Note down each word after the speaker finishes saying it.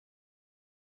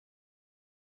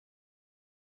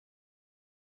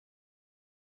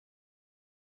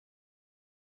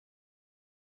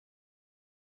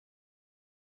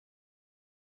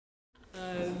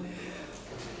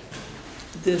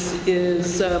This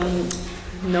is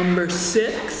number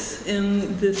 6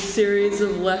 in this series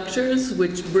of lectures,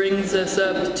 which brings us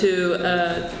up to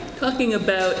talking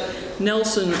about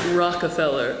Nelson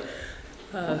Rockefeller,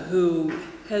 who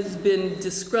has been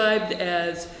described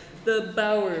as the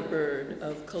bowerbird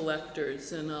of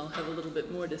collectors, and I'll have a little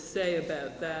bit more to say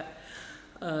about that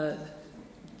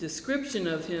description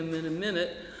of him in a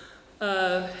minute.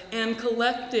 And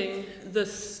collecting the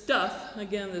stuff,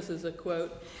 again this is a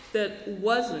quote, that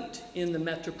wasn't in the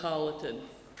Metropolitan,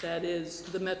 that is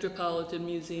the Metropolitan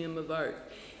Museum of Art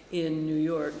in New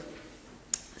York.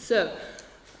 So,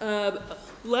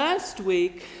 last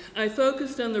week I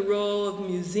focused on the role of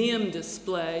museum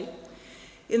display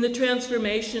in the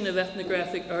transformation of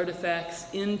ethnographic artifacts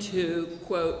into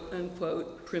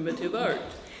quote-unquote primitive art.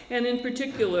 And in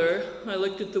particular, I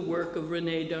looked at the work of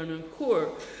René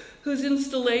Darnancourt, whose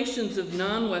installations of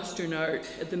non-Western art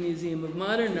at the Museum of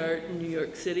Modern Art in New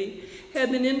York City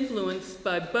had been influenced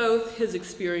by both his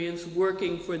experience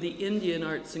working for the Indian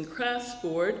Arts and Crafts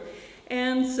Board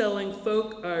and selling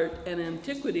folk art and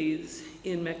antiquities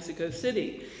in Mexico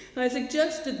City. And I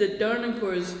suggested that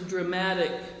Darnancourt's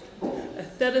dramatic,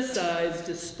 aestheticized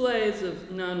displays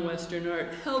of non-Western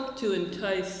art helped to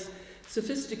entice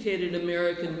sophisticated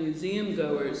American museum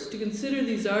goers to consider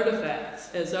these artifacts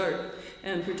as art,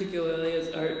 and particularly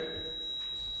as art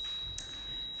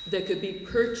that could be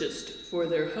purchased for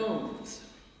their homes.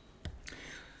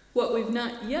 What we've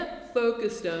not yet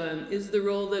focused on is the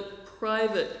role that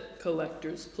private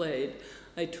collectors played.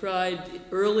 I tried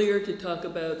earlier to talk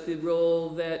about the role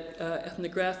that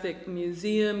ethnographic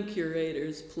museum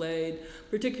curators played,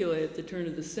 particularly at the turn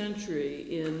of the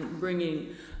century, in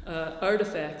bringing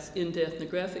artifacts into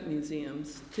ethnographic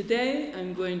museums. Today,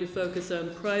 I'm going to focus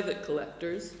on private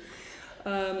collectors.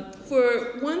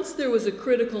 For once there was a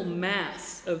critical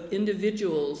mass of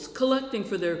individuals collecting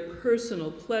for their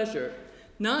personal pleasure,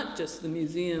 not just the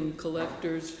museum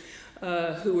collectors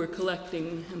who were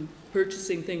collecting and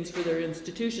purchasing things for their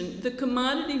institution, the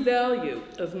commodity value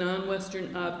of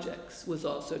non-Western objects was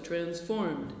also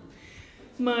transformed.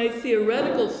 My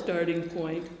theoretical starting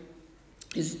point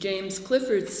is James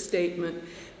Clifford's statement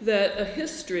that a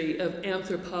history of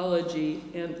anthropology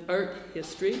and art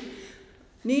history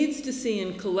needs to see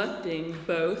in collecting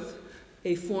both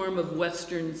a form of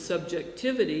Western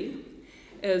subjectivity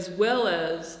as well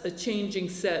as a changing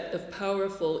set of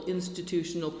powerful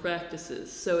institutional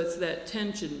practices. So it's that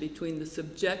tension between the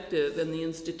subjective and the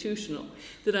institutional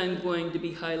that I'm going to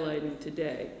be highlighting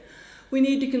today. We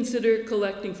need to consider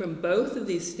collecting from both of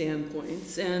these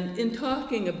standpoints, and in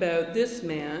talking about this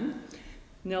man,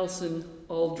 Nelson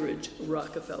Aldridge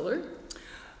Rockefeller,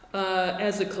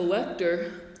 as a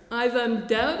collector, I've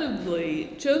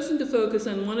undoubtedly chosen to focus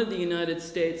on one of the United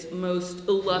States' most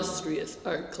illustrious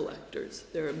art collectors.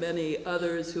 There are many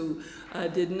others who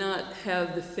did not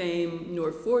have the fame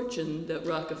nor fortune that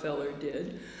Rockefeller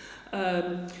did.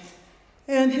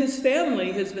 And his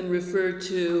family has been referred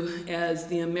to as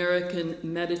the American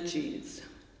Medicis.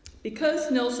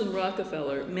 Because Nelson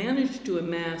Rockefeller managed to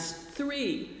amass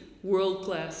 3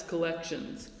 world-class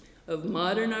collections of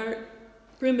modern art,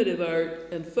 primitive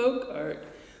art, and folk art,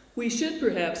 we should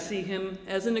perhaps see him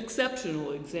as an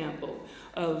exceptional example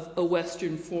of a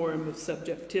Western form of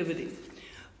subjectivity,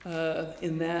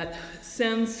 in that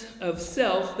sense of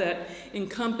self that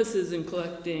encompasses in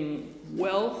collecting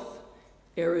wealth,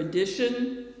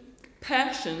 erudition,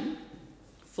 passion,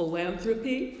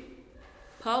 philanthropy,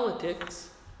 politics,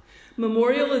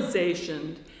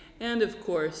 memorialization, and of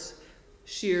course,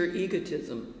 sheer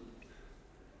egotism.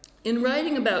 In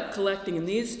writing about collecting in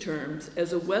these terms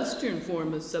as a Western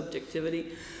form of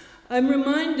subjectivity, I'm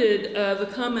reminded of a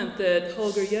comment that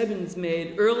Holger Jebens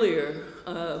made earlier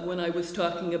when I was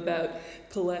talking about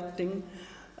collecting.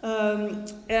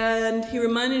 And he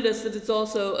reminded us that it's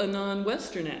also a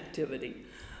non-Western activity.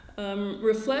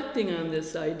 Reflecting on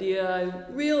this idea,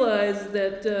 I realized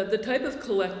that the type of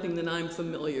collecting that I'm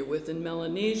familiar with in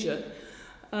Melanesia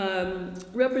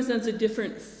represents a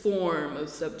different form of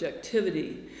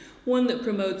subjectivity, one that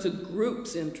promotes a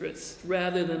group's interest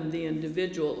rather than the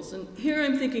individual's. And here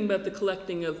I'm thinking about the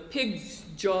collecting of pigs'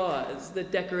 jaws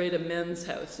that decorate a men's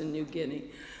house in New Guinea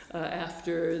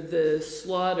after the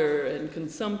slaughter and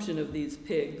consumption of these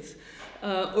pigs,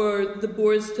 or the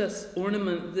boar's tusk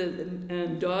ornament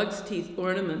and dog's teeth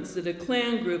ornaments that a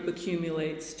clan group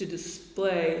accumulates to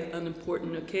display on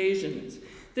important occasions.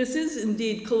 This is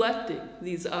indeed collecting.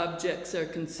 These objects are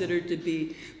considered to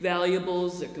be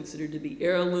valuables, they're considered to be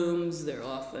heirlooms, they're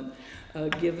often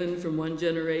given from one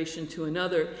generation to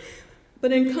another.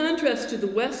 But in contrast to the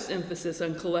West's emphasis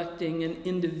on collecting an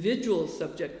individual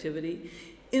subjectivity,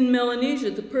 in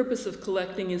Melanesia, the purpose of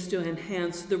collecting is to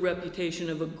enhance the reputation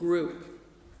of a group.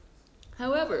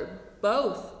 However,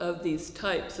 both of these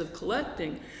types of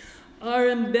collecting are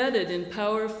embedded in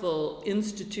powerful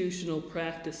institutional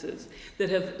practices that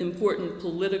have important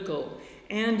political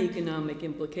and economic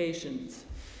implications.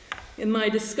 In my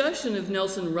discussion of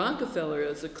Nelson Rockefeller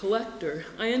as a collector,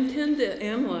 I intend to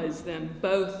analyze then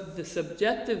both the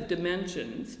subjective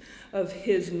dimensions of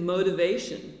his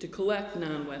motivation to collect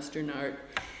non-Western art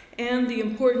and the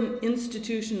important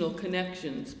institutional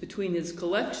connections between his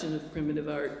collection of primitive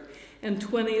art and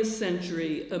 20th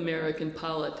century American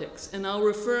politics. And I'll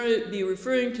be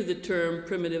referring to the term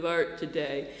primitive art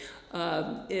today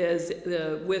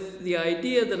with the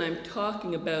idea that I'm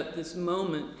talking about this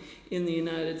moment in the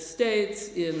United States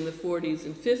in the 40s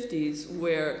and 50s,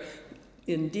 where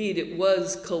indeed it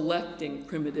was collecting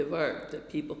primitive art that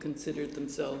people considered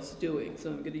themselves doing. So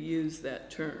I'm going to use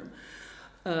that term.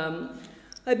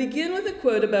 I begin with a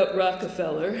quote about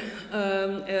Rockefeller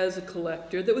as a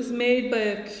collector that was made by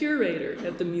a curator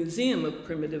at the Museum of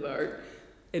Primitive Art,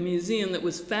 a museum that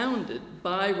was founded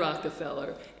by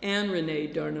Rockefeller and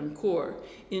René Darnoncourt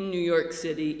in New York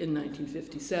City in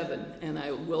 1957, and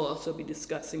I will also be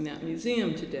discussing that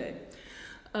museum today.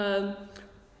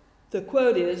 The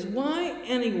quote is, "Why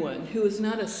anyone who is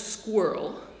not a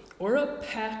squirrel or a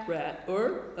pack rat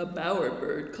or a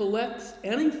bowerbird collects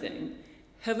anything,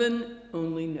 heaven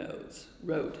only knows,"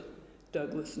 wrote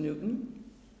Douglas Newton.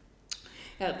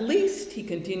 "At least," he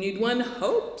continued, "one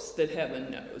hopes that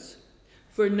heaven knows,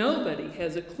 for nobody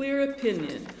has a clear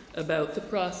opinion about the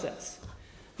process,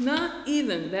 not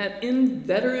even that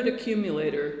inveterate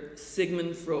accumulator,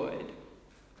 Sigmund Freud."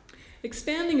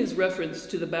 Expanding his reference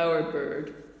to the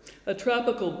bowerbird, a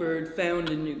tropical bird found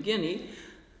in New Guinea,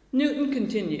 Newton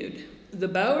continued, "The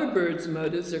bowerbird's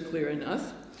motives are clear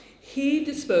enough. He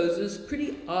disposes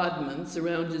pretty oddments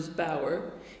around his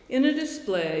bower in a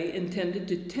display intended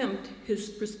to tempt his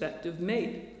prospective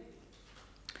mate.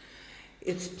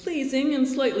 It's pleasing and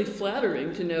slightly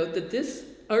flattering to note that this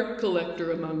art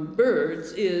collector among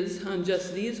birds is, on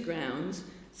just these grounds,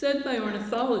 said by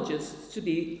ornithologists to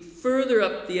be further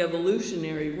up the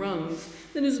evolutionary rungs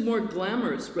than his more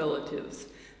glamorous relatives,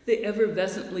 the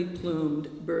effervescently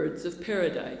plumed birds of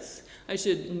paradise." I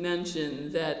should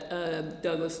mention that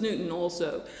Douglas Newton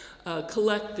also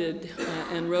collected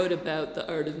and wrote about the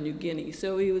art of New Guinea,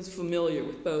 so he was familiar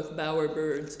with both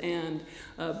bowerbirds and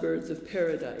birds of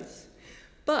paradise.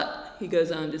 But, he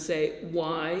goes on to say,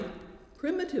 why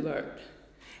primitive art?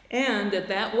 And at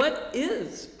that, what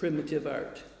is primitive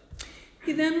art?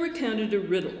 He then recounted a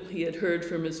riddle he had heard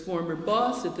from his former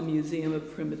boss at the Museum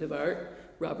of Primitive Art,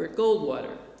 Robert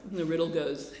Goldwater. And the riddle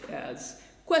goes as,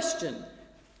 question,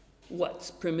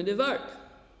 what's primitive art?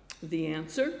 The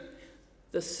answer,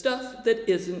 the stuff that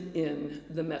isn't in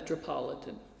the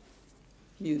Metropolitan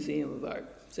Museum of Art.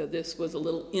 So this was a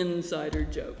little insider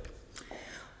joke.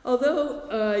 Although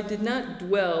I did not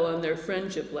dwell on their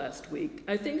friendship last week,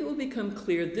 I think it will become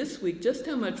clear this week just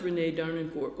how much René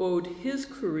Darnoncourt owed his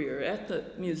career at the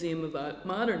Museum of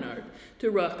Modern Art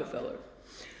to Rockefeller.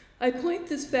 I point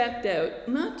this fact out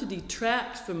not to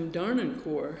detract from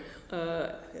Darnoncourt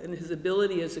and his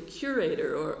ability as a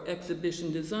curator or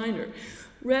exhibition designer.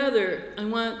 Rather, I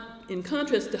want, in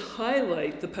contrast, to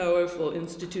highlight the powerful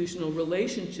institutional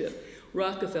relationship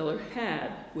Rockefeller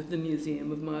had with the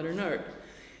Museum of Modern Art.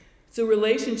 It's a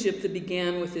relationship that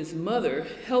began with his mother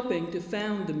helping to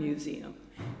found the museum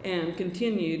and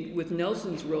continued with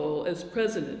Nelson's role as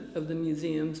president of the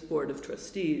museum's board of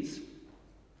trustees.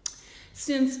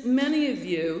 Since many of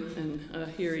you, and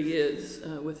here he is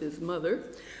with his mother,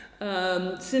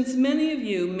 since many of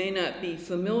you may not be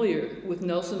familiar with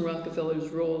Nelson Rockefeller's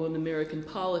role in American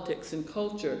politics and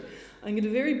culture, I'm going to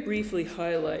very briefly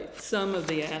highlight some of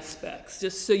the aspects,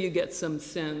 just so you get some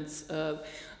sense of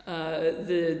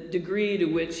the degree to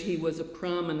which he was a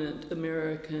prominent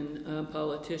American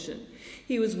politician.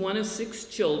 He was one of 6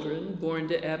 children born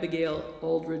to Abigail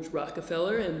Aldrich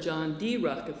Rockefeller and John D.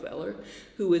 Rockefeller,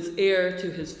 who was heir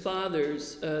to his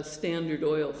father's Standard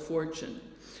Oil fortune.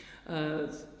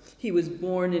 He was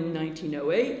born in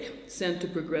 1908, sent to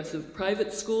progressive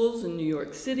private schools in New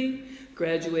York City,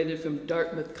 graduated from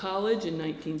Dartmouth College in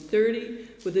 1930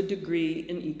 with a degree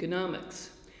in economics.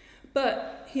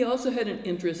 But he also had an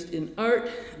interest in art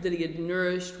that he had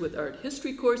nourished with art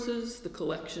history courses, the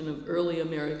collection of early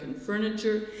American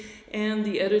furniture, and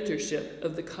the editorship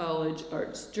of the College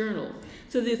Arts Journal.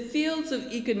 So the fields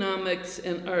of economics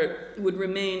and art would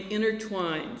remain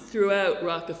intertwined throughout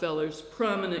Rockefeller's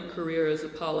prominent career as a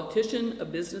politician, a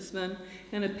businessman,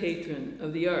 and a patron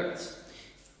of the arts.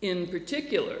 In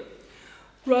particular,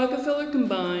 Rockefeller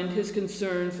combined his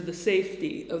concern for the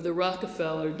safety of the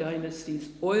Rockefeller dynasty's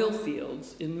oil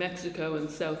fields in Mexico and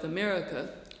South America,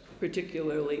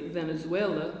 particularly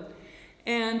Venezuela,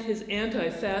 and his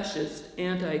anti-fascist,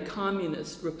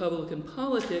 anti-communist Republican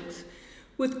politics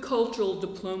with cultural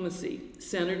diplomacy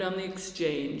centered on the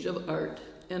exchange of art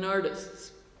and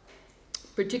artists,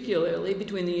 particularly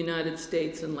between the United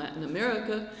States and Latin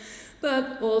America,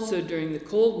 but also during the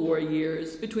Cold War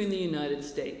years between the United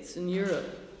States and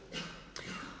Europe.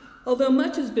 Although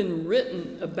much has been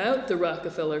written about the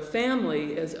Rockefeller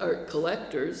family as art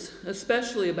collectors,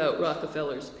 especially about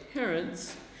Rockefeller's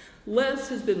parents, less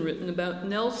has been written about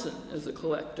Nelson as a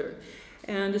collector,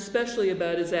 and especially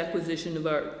about his acquisition of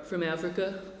art from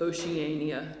Africa,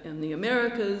 Oceania, and the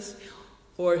Americas,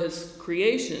 or his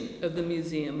creation of the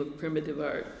Museum of Primitive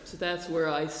Art. So that's where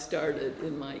I started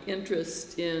in my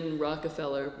interest in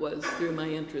Rockefeller, was through my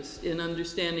interest in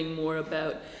understanding more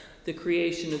about the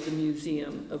creation of the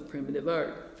Museum of Primitive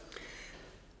Art.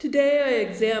 Today I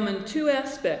examine two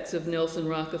aspects of Nelson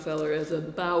Rockefeller as a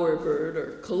bowerbird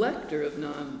or collector of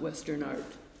non-Western art.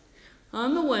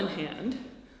 On the one hand,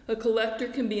 a collector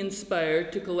can be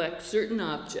inspired to collect certain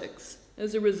objects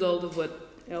as a result of what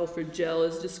Alfred Gell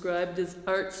has described as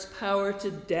art's power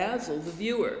to dazzle the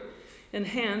viewer,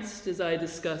 enhanced, as I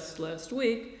discussed last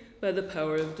week, by the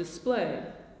power of display.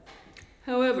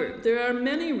 However, there are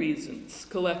many reasons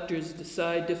collectors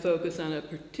decide to focus on a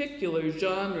particular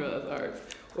genre of art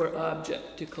or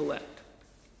object to collect.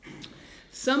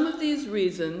 Some of these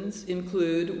reasons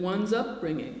include one's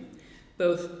upbringing,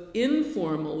 both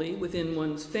informally within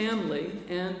one's family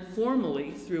and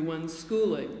formally through one's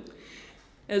schooling,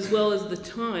 as well as the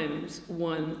times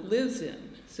one lives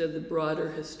in, so the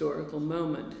broader historical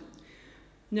moment.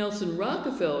 Nelson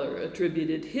Rockefeller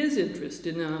attributed his interest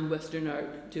in non-Western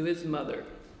art to his mother.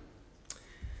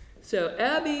 So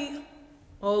Abby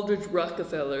Aldridge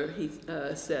Rockefeller, he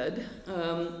said,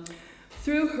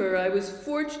 through her I was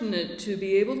fortunate to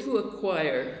be able to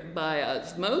acquire, by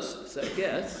osmosis, I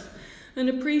guess, an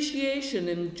appreciation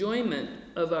and enjoyment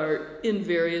of art in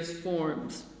various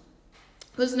forms.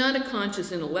 It was not a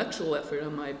conscious intellectual effort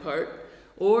on my part,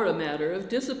 or a matter of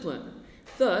discipline.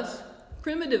 Thus,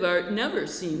 primitive art never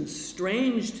seemed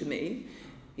strange to me.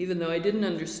 Even though I didn't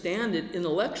understand it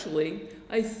intellectually,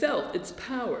 I felt its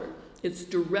power, its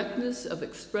directness of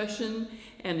expression,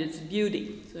 and its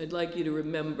beauty. So I'd like you to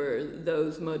remember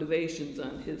those motivations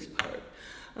on his part.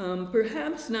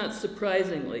 Perhaps not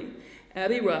surprisingly,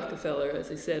 Abby Rockefeller,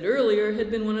 as I said earlier, had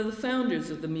been one of the founders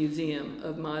of the Museum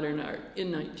of Modern Art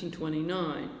in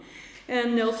 1929.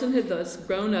 And Nelson had thus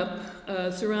grown up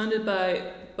surrounded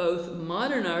by both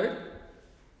modern art,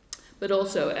 but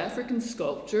also African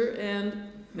sculpture and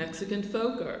Mexican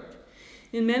folk art.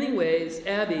 In many ways,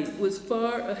 Abby was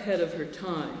far ahead of her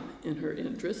time in her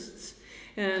interests.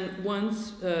 And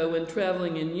once, when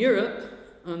traveling in Europe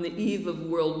on the eve of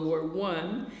World War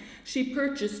I, she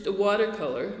purchased a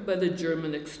watercolor by the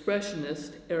German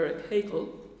expressionist Erich Haeckel,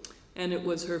 and it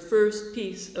was her first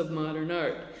piece of modern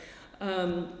art.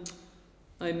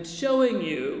 I'm showing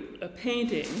you a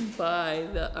painting by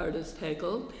the artist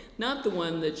Haeckel, not the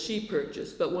one that she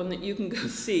purchased, but one that you can go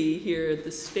see here at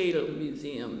the Städel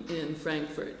Museum in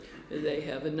Frankfurt. They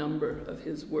have a number of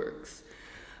his works.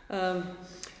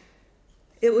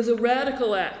 It was a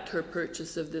radical act, her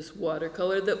purchase of this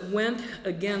watercolor, that went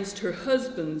against her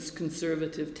husband's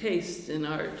conservative tastes in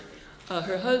art.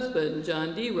 Her husband,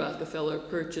 John D. Rockefeller,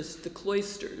 purchased the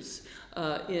cloisters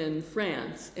in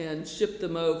France and shipped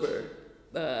them over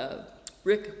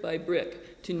brick by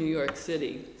brick to New York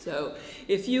City. So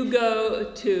if you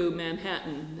go to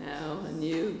Manhattan now and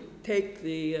you take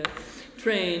the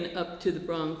train up to the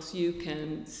Bronx, you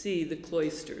can see the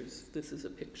cloisters. This is a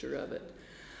picture of it.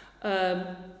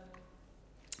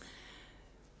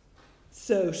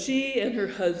 So she and her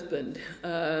husband,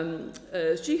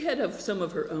 she had some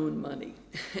of her own money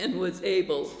and was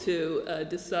able to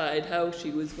decide how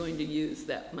she was going to use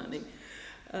that money.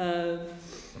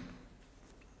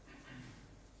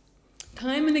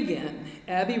 Time and again,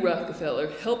 Abby Rockefeller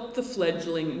helped the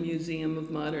fledgling Museum of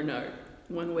Modern Art.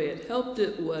 One way it helped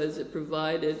it was it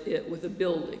provided it with a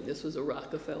building. This was a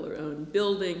Rockefeller-owned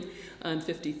building on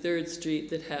 53rd Street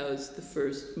that housed the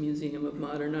first Museum of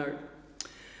Modern Art.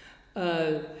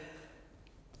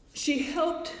 She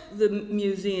helped the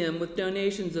museum with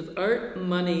donations of art,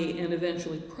 money, and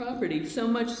eventually property, so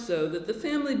much so that the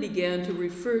family began to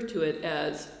refer to it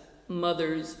as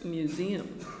Mother's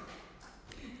Museum.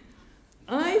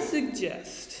 I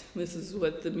suggest, this is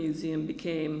what the museum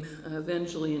became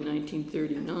eventually in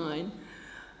 1939,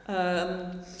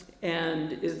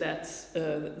 and that's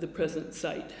the present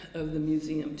site of the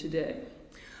museum today.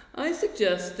 I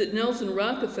suggest that Nelson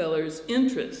Rockefeller's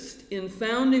interest in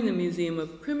founding the Museum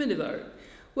of Primitive Art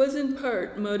was in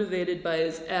part motivated by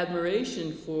his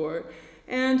admiration for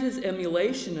and his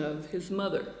emulation of his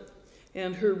mother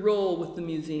and her role with the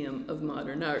Museum of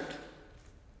Modern Art.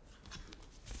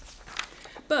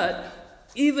 But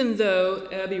even though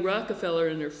Abby Rockefeller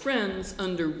and her friends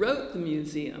underwrote the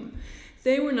museum,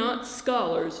 they were not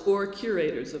scholars or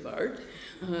curators of art.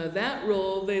 That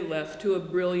role they left to a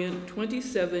brilliant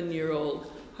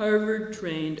 27-year-old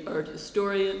Harvard-trained art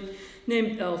historian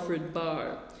named Alfred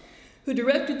Barr, who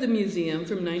directed the museum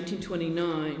from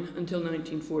 1929 until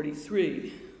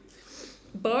 1943.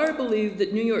 Barr believed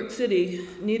that New York City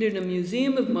needed a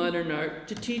museum of modern art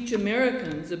to teach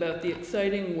Americans about the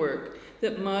exciting work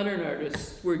that modern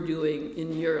artists were doing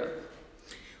in Europe.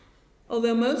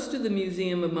 Although most of the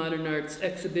Museum of Modern Art's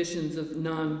exhibitions of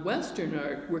non-Western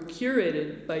art were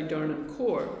curated by Darnum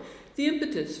Corr, the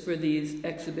impetus for these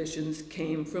exhibitions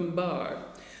came from Barr,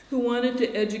 who wanted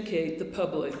to educate the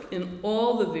public in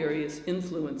all the various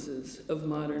influences of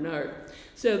modern art.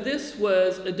 So this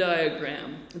was a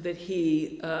diagram that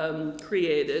he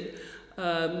created.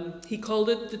 He called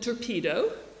it the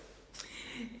torpedo,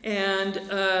 and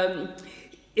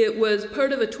it was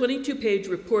part of a 22-page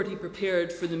report he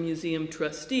prepared for the museum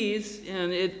trustees,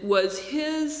 and it was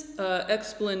his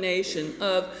explanation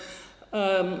of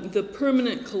the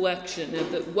permanent collection,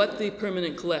 what the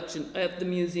permanent collection at the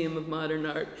Museum of Modern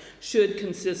Art should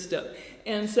consist of.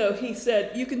 And so he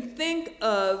said, you can think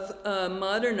of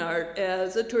modern art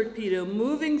as a torpedo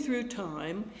moving through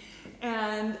time,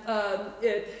 and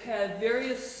it had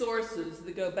various sources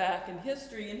that go back in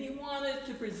history, and he wanted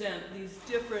to present these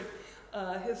different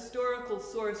historical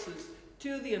sources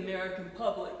to the American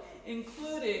public,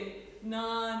 including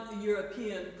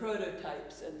non-European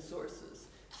prototypes and sources.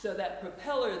 So that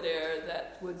propeller there,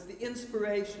 that was the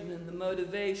inspiration and the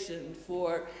motivation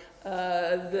for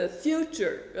the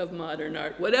future of modern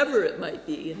art, whatever it might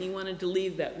be, and he wanted to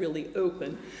leave that really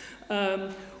open,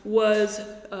 was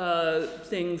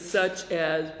things such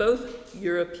as both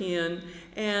European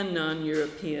and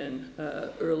non-European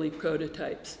early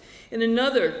prototypes. In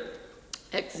another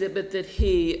exhibit that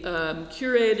he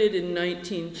curated in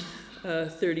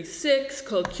 1936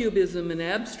 called Cubism and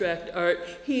Abstract Art,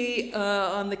 he,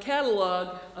 on the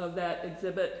catalog of that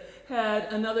exhibit,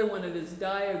 had another one of his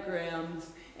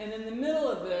diagrams, and in the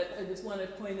middle of it, I just want to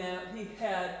point out, he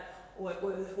had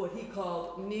what he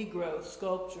called Negro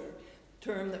sculpture,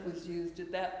 term that was used at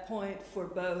that point for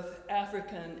both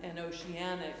African and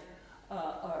Oceanic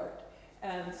art.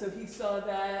 And so he saw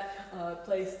that,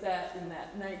 placed that in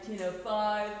that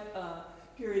 1905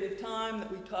 period of time that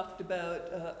we talked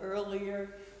about earlier,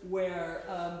 where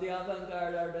the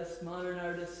avant-garde artists, modern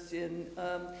artists in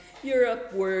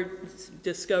Europe were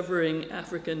discovering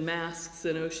African masks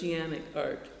and Oceanic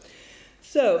art.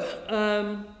 So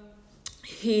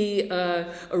he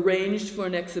arranged for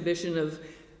an exhibition of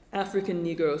African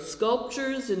Negro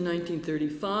sculptures in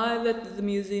 1935 at the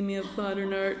Museum of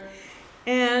Modern Art,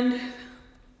 and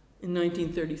in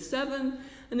 1937,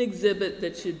 an exhibit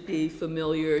that should be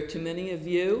familiar to many of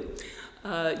you.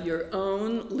 Your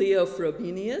own Leo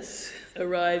Frobenius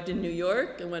arrived in New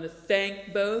York. I want to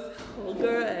thank both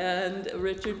Holger and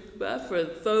Richard for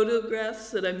the photographs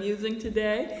that I'm using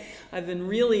today. I've been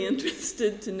really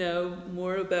interested to know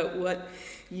more about what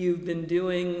you've been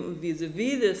doing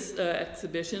vis-a-vis this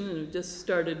exhibition, and have just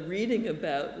started reading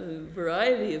about a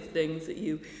variety of things that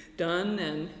you've done,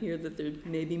 and hear that there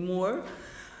may be more.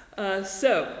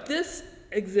 So this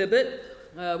exhibit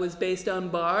was based on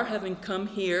Barr having come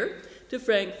here to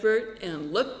Frankfurt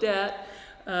and looked at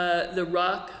the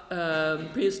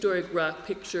prehistoric rock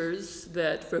pictures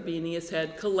that Frobenius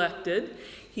had collected.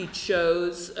 He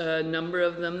chose a number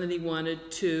of them that he wanted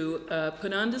to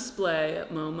put on display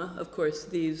at MoMA. Of course,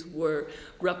 these were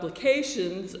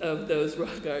replications of those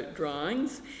rock art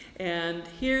drawings. And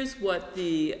here's what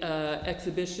the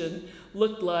exhibition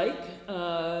looked like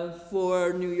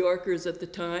for New Yorkers at the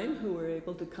time who were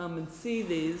able to come and see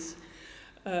these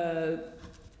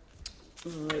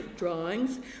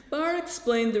drawings. Barr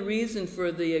explained the reason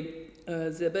for the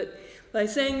exhibit by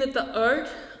saying that the art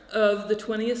of the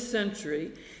 20th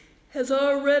century has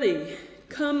already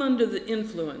come under the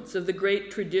influence of the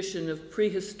great tradition of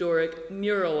prehistoric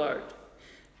mural art,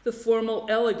 the formal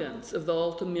elegance of the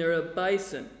Altamira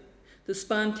bison, the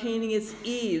spontaneous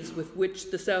ease with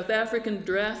which the South African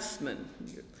draftsman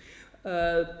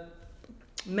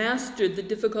mastered the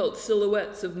difficult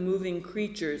silhouettes of moving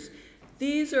creatures.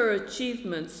 These are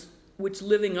achievements which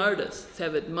living artists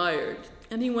have admired.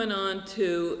 And he went on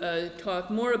to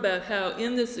talk more about how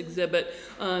in this exhibit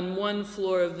on one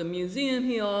floor of the museum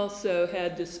he also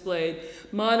had displayed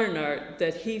modern art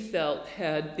that he felt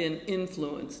had been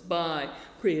influenced by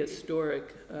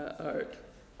prehistoric art.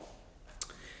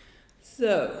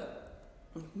 So,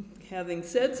 having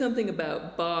said something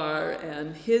about Barr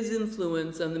and his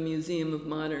influence on the Museum of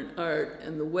Modern Art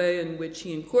and the way in which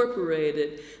he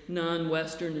incorporated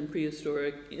non-Western and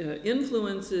prehistoric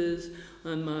influences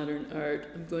on modern art,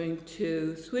 I'm going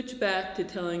to switch back to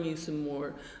telling you some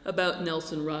more about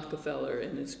Nelson Rockefeller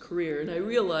and his career. And I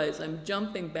realize I'm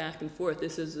jumping back and forth.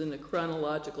 This isn't a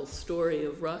chronological story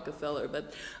of Rockefeller,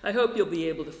 but I hope you'll be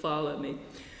able to follow me.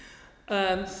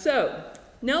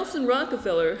 Nelson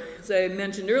Rockefeller, as I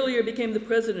mentioned earlier, became the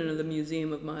president of the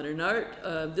Museum of Modern Art.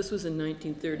 This was in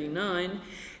 1939.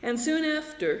 And soon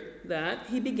after that,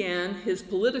 he began his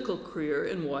political career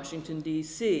in Washington,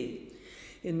 D.C.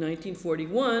 In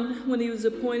 1941, when he was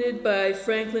appointed by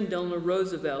Franklin Delano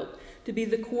Roosevelt to be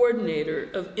the coordinator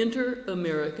of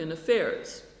inter-American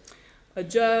affairs, a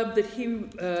job that he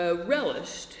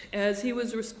relished as he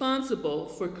was responsible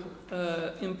for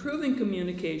improving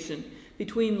communication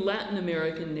between Latin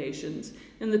American nations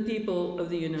and the people of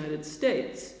the United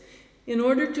States in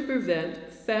order to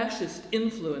prevent fascist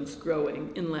influence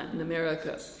growing in Latin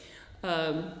America.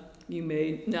 You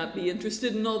may not be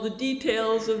interested in all the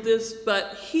details of this,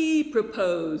 but he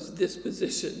proposed this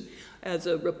position as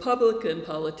a Republican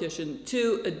politician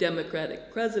to a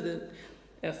Democratic president,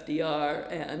 FDR,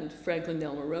 and Franklin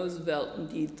Delano Roosevelt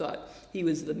indeed thought he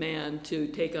was the man to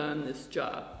take on this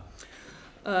job.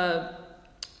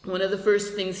 One of the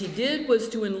first things he did was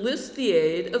to enlist the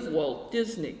aid of Walt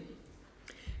Disney,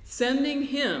 sending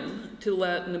him to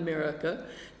Latin America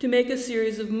to make a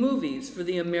series of movies for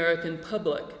the American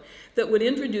public that would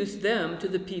introduce them to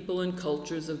the people and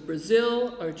cultures of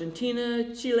Brazil,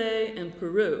 Argentina, Chile, and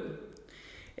Peru.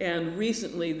 And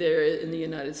recently there in the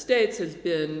United States has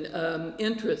been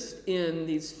interest in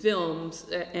these films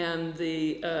and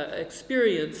the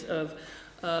experience of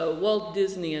Walt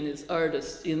Disney and his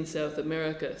artists in South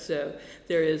America. So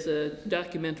there is a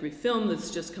documentary film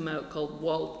that's just come out called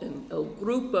Walt and El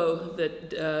Grupo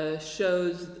that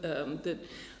shows, that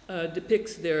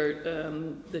depicts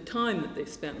the time that they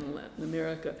spent in Latin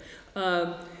America.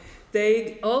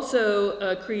 They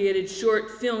also created short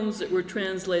films that were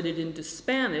translated into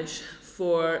Spanish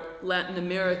for Latin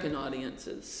American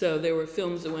audiences. So there were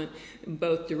films that went in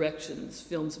both directions,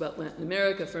 films about Latin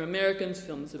America for Americans,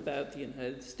 films about the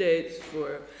United States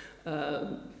for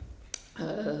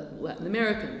Latin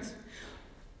Americans.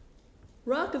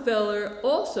 Rockefeller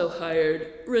also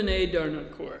hired René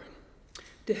Darnancourt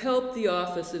to help the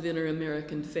Office of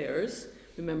Inter-American Affairs.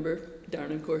 Remember,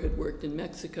 Darnancourt had worked in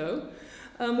Mexico,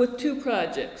 with two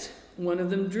projects. One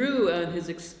of them drew on his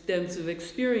extensive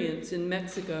experience in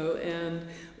Mexico and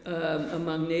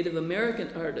among Native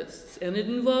American artists, and it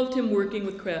involved him working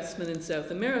with craftsmen in South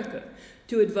America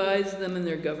to advise them and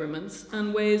their governments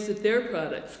on ways that their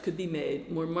products could be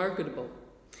made more marketable.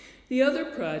 The other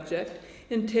project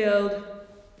entailed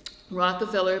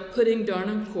Rockefeller putting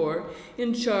Darnancourt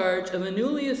in charge of a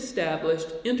newly established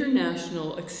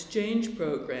international exchange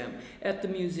program at the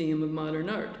Museum of Modern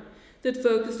Art that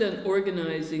focused on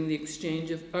organizing the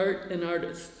exchange of art and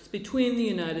artists between the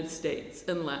United States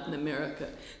and Latin America.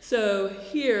 So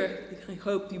here, I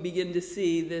hope you begin to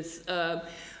see this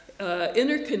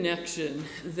interconnection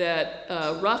that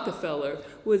Rockefeller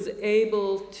was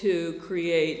able to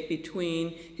create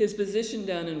between his position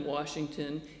down in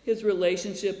Washington, his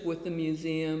relationship with the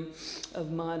Museum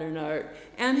of Modern Art,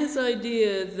 and his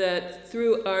idea that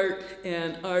through art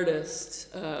and artists,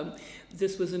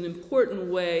 this was an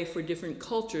important way for different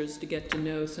cultures to get to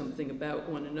know something about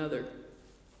one another.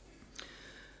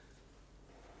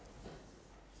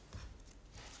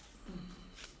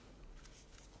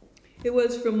 It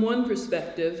was, from one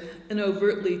perspective, an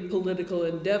overtly political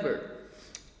endeavor,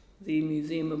 the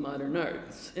Museum of Modern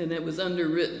Arts, and it was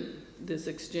underwritten, this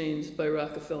exchange by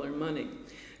Rockefeller money,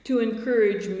 to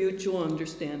encourage mutual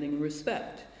understanding and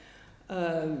respect,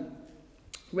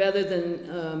 rather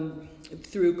than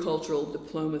through cultural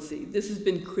diplomacy. This has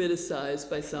been criticized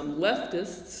by some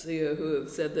leftists who have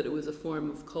said that it was a form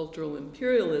of cultural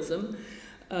imperialism.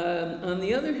 On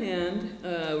the other hand,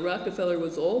 Rockefeller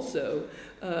was also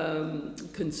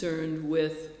concerned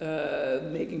with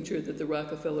making sure that the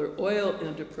Rockefeller oil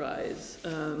enterprise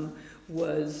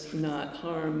was not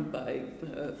harmed by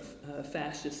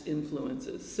fascist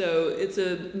influences. So it's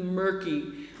a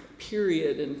murky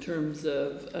period in terms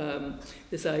of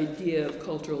this idea of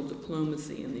cultural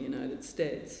diplomacy in the United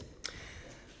States.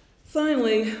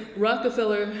 Finally,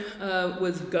 Rockefeller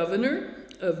was governor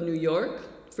of New York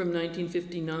from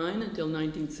 1959 until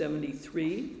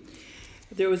 1973.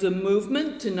 There was a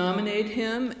movement to nominate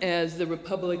him as the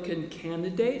Republican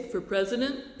candidate for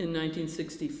president in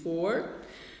 1964,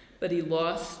 but he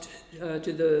lost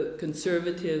to the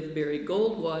conservative Barry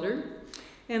Goldwater.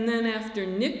 And then after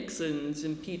Nixon's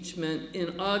impeachment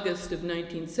in August of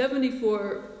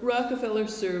 1974, Rockefeller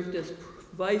served as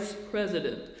vice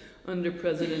president under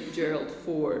President Gerald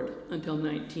Ford until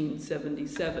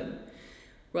 1977.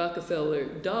 Rockefeller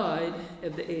died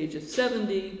at the age of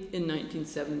 70 in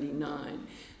 1979.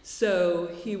 So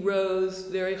he rose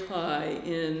very high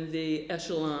in the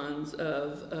echelons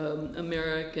of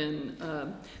American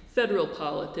federal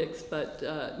politics, but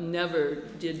never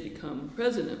did become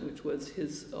president, which was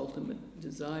his ultimate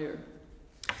desire.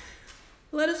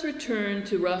 Let us return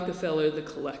to Rockefeller the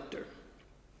collector.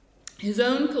 His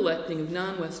own collecting of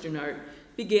non-Western art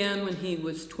began when he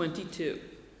was 22.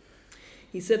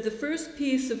 He said, "The first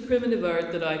piece of primitive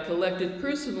art that I collected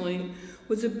personally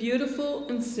was a beautiful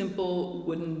and simple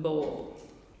wooden bowl,"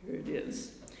 here it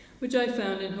is, "which I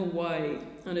found in Hawaii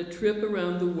on a trip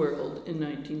around the world in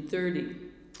 1930.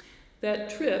 That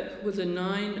trip was a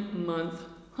 9-month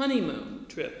honeymoon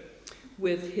trip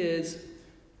with his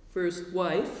first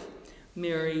wife,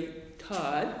 Mary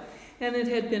Todd, and it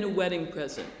had been a wedding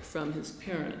present from his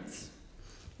parents.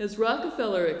 As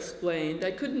Rockefeller explained, I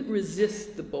couldn't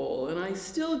resist the bowl, and I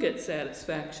still get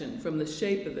satisfaction from the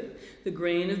shape of it, the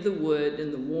grain of the wood,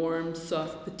 and the warm,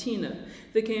 soft patina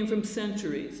that came from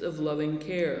centuries of loving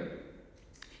care.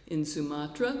 In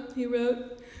Sumatra," he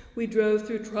wrote, "we drove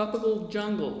through tropical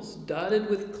jungles dotted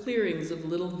with clearings of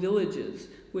little villages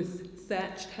with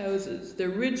thatched houses, their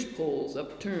ridgepoles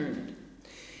upturned.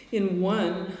 In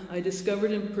one, I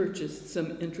discovered and purchased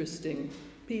some interesting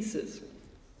pieces.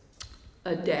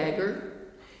 A dagger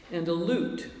and a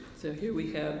lute." So here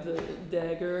we have the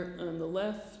dagger on the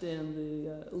left and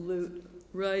the lute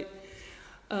right.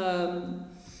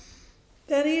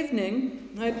 That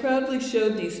evening, I proudly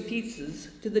showed these pieces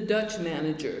to the Dutch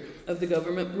manager of the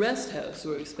government rest house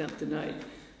where we spent the night.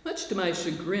 Much to my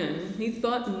chagrin, he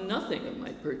thought nothing of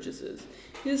my purchases.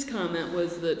 His comment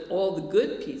was that all the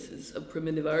good pieces of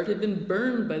primitive art had been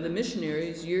burned by the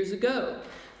missionaries years ago,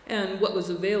 and what was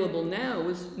available now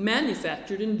was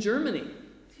manufactured in Germany,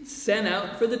 sent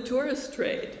out for the tourist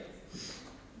trade.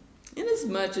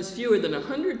 Inasmuch as fewer than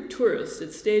 100 tourists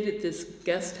had stayed at this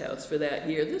guest house for that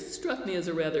year, this struck me as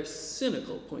a rather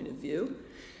cynical point of view.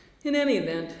 In any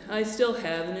event, I still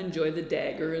have and enjoy the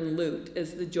dagger and lute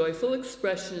as the joyful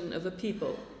expression of a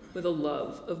people with a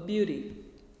love of beauty.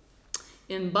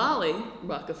 In Bali,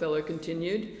 Rockefeller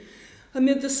continued,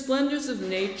 amid the splendors of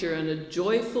nature and a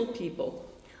joyful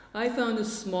people, I found a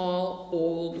small,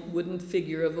 old wooden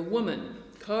figure of a woman,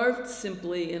 carved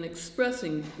simply and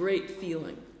expressing great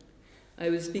feeling. I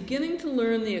was beginning to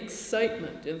learn the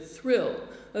excitement and thrill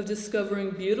of discovering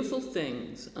beautiful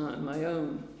things on my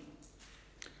own.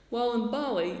 While in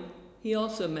Bali, he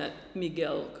also met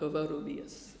Miguel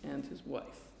Covarrubias and his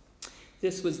wife.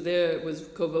 This was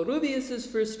Covarrubias'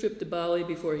 first trip to Bali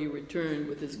before he returned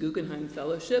with his Guggenheim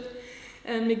Fellowship,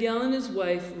 and Miguel and his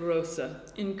wife, Rosa,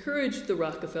 encouraged the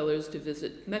Rockefellers to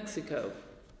visit Mexico.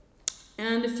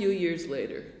 And a few years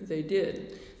later, they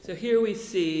did. So here we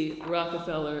see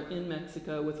Rockefeller in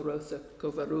Mexico with Rosa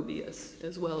Covarrubias,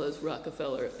 as well as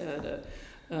Rockefeller at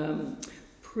a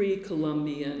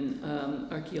pre-Columbian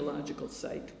archaeological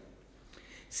site.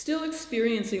 Still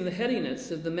experiencing the headiness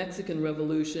of the Mexican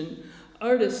Revolution,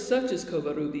 artists such as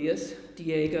Covarrubias,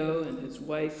 Diego and his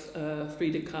wife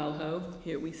Frida Kahlo,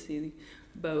 here we see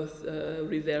both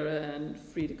Rivera and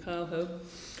Frida Kahlo,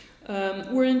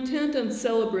 were intent on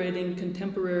celebrating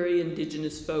contemporary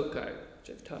indigenous folk art, which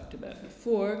I've talked about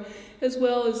before, as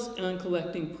well as on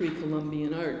collecting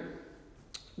pre-Columbian art.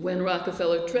 When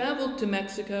Rockefeller traveled to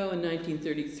Mexico in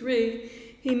 1933,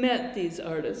 he met these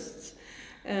artists,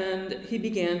 and he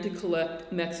began to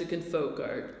collect Mexican folk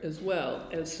art as well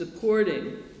as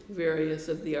supporting various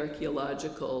of the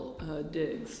archaeological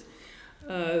digs.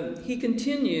 He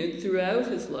continued throughout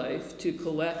his life to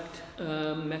collect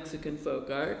Mexican folk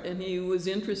art, and he was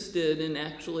interested in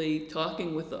actually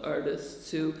talking with the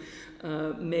artists who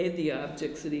made the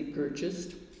objects that he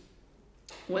purchased.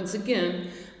 Once again,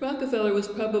 Rockefeller was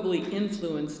probably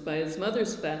influenced by his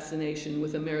mother's fascination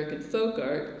with American folk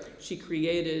art. She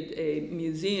created a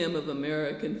museum of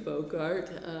American folk art,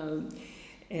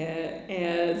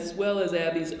 as well as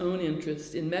Abby's own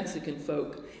interest in Mexican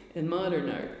folk and modern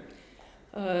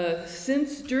art.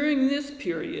 Since during this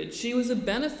period, she was a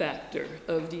benefactor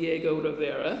of Diego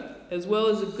Rivera, as well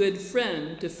as a good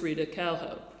friend to Frida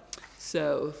Kahlo.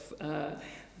 So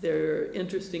there are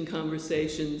interesting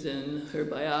conversations in her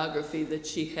biography that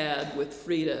she had with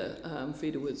Frida.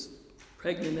 Frida was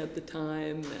pregnant at the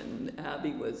time, and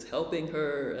Abby was helping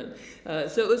her, and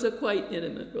so it was a quite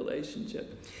intimate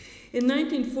relationship. In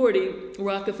 1940,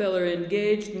 Rockefeller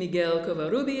engaged Miguel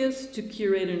Covarrubias to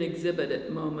curate an exhibit at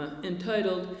MoMA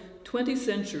entitled 20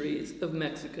 Centuries of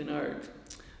Mexican Art.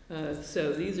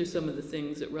 So these are some of the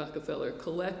things that Rockefeller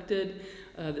collected.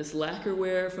 This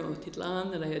lacquerware from Otitlan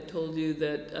that I had told you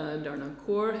that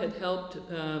Darnancourt had helped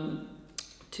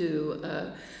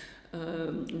to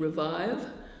revive.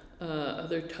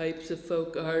 Other types of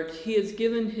folk art. He has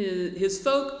given his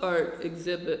folk art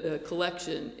exhibit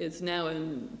collection is now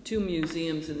in 2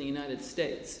 museums in the United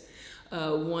States.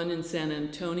 One in San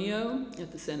Antonio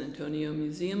at the San Antonio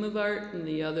Museum of Art, and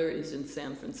the other is in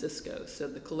San Francisco. So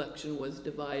the collection was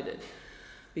divided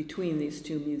between these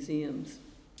 2 museums.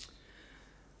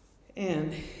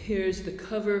 And here's the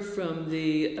cover from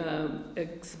the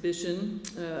exhibition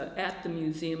at the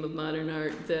Museum of Modern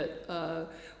Art that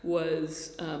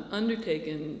was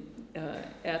undertaken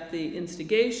at the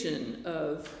instigation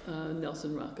of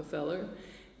Nelson Rockefeller.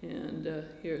 And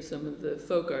here are some of the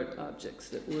folk art objects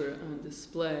that were on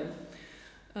display.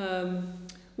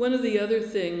 One of the other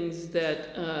things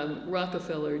that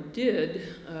Rockefeller did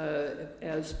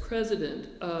as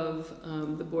president of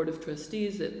the Board of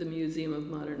Trustees at the Museum of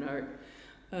Modern Art,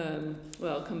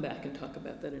 well, I'll come back and talk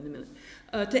about that in a minute.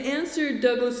 To answer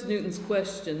Douglas Newton's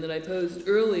question that I posed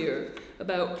earlier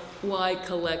about why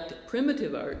collect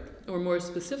primitive art, or more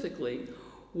specifically,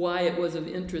 why it was of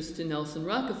interest to Nelson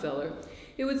Rockefeller,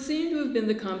 it would seem to have been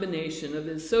the combination of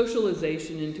his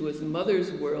socialization into his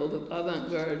mother's world of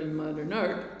avant-garde and modern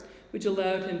art, which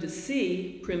allowed him to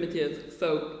see primitive,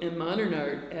 folk, and modern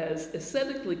art as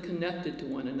aesthetically connected to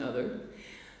one another,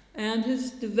 and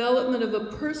his development of a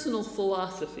personal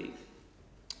philosophy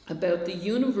about the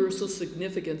universal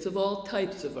significance of all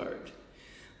types of art.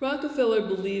 Rockefeller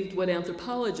believed what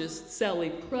anthropologist Sally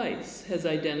Price has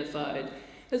identified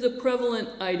as a prevalent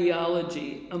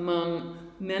ideology among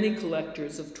many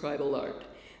collectors of tribal art,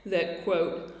 that,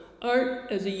 quote,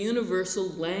 art as a universal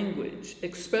language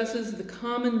expresses the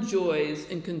common joys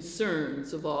and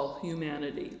concerns of all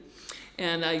humanity.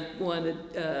 And I wanted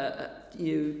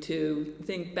you to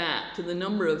think back to the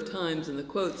number of times in the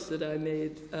quotes that I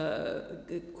made,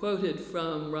 quoted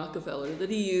from Rockefeller,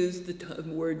 that he used the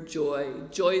word joy,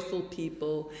 joyful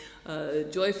people,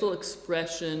 joyful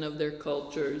expression of their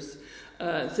cultures.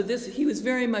 So he was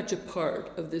very much a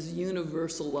part of this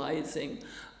universalizing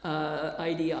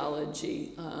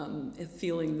ideology, a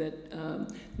feeling that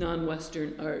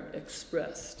non-Western art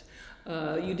expressed.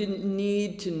 You didn't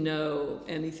need to know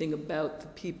anything about the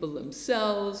people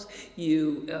themselves.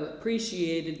 You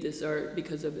appreciated this art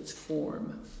because of its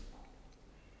form.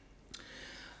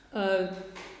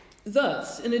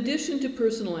 Thus, in addition to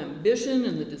personal ambition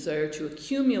and the desire to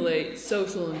accumulate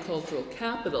social and cultural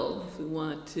capital, if we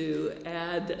want to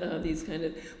add these kind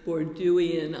of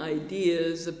Bourdieuian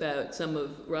ideas about some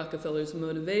of Rockefeller's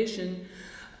motivation,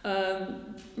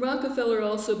 Rockefeller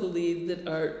also believed that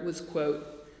art was, quote,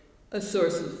 a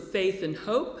source of faith and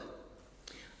hope,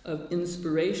 of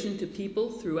inspiration to people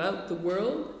throughout the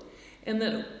world, and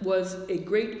that it was a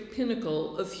great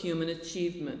pinnacle of human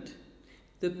achievement.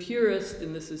 The purest,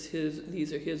 and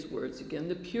these are his words again,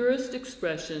 the purest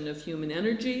expression of human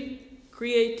energy,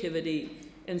 creativity,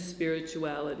 and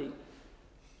spirituality.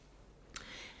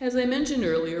 As I mentioned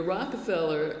earlier,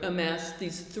 Rockefeller amassed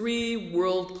these 3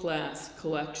 world-class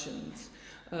collections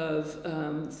of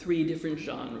 3 different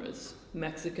genres: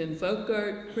 Mexican folk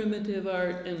art, primitive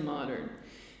art, and modern.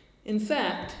 In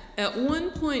fact, at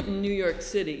one point in New York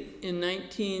City in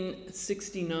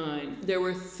 1969, there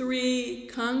were 3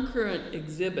 concurrent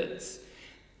exhibits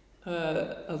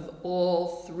of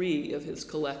all 3 of his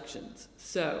collections.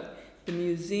 So the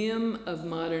Museum of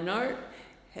Modern Art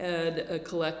had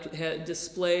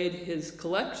displayed his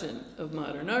collection of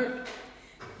modern art.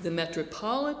 The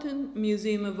Metropolitan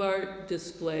Museum of Art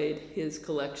displayed his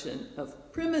collection of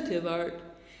primitive art,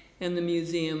 and the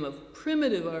Museum of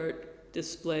Primitive Art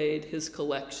displayed his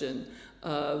collection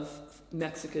of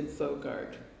Mexican folk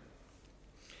art.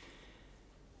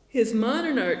 His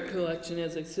modern art collection,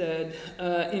 as I said,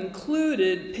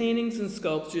 included paintings and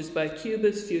sculptures by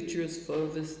Cubists, Futurists,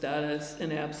 Fauvists, Dadaists,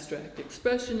 and abstract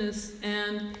expressionists,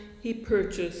 and he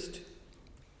purchased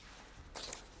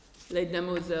Les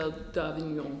Demoiselles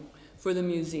d'Avignon for the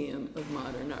Museum of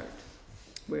Modern Art,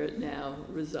 where it now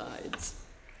resides.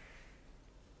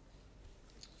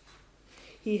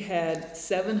 He had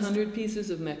 700 pieces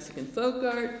of Mexican folk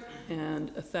art and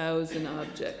 1,000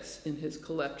 objects in his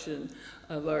collection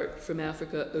of art from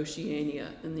Africa, Oceania,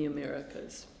 and the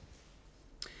Americas.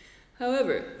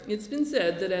 However, it's been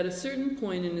said that at a certain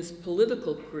point in his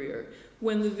political career,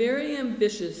 when the very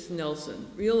ambitious Nelson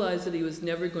realized that he was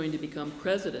never going to become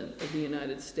president of the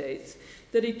United States,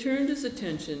 that he turned his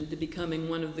attention to becoming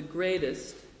one of the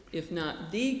greatest, if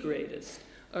not the greatest,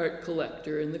 art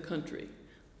collector in the country,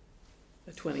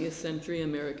 a 20th century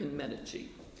American Medici.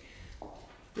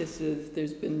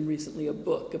 There's been recently a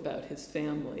book about his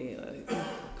family,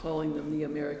 calling them the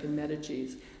American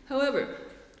Medicis. However,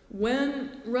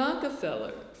 when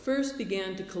Rockefeller first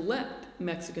began to collect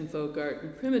Mexican folk art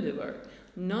and primitive art,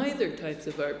 neither types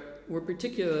of art were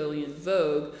particularly in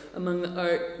vogue among the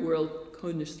art world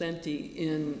cognoscenti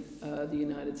in the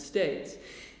United States.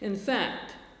 In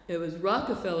fact, it was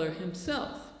Rockefeller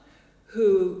himself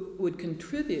who would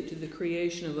contribute to the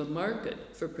creation of a market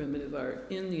for primitive art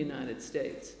in the United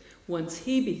States once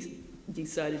he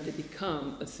decided to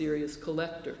become a serious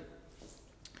collector.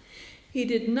 He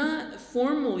did not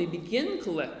formally begin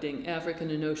collecting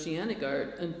African and Oceanic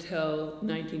art until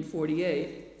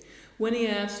 1948, when he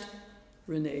asked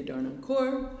René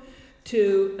Darnancourt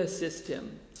to assist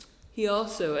him. He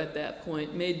also, at that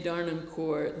point, made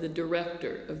Darnancourt the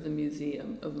director of the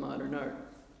Museum of Modern Art.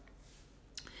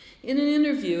 In an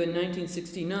interview in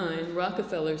 1969,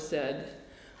 Rockefeller said,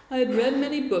 "I had read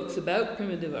many books about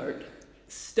primitive art,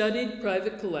 studied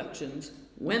private collections,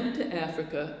 went to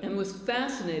Africa, and was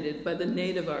fascinated by the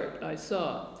native art I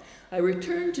saw. I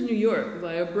returned to New York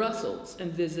via Brussels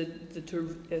and visited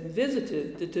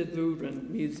the Tervuren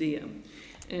Museum."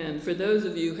 And for those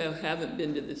of you who haven't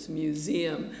been to this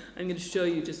museum, I'm going to show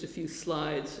you just a few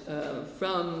slides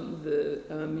from the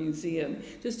museum,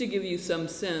 just to give you some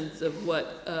sense of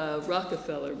what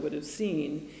Rockefeller would have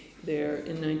seen there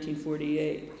in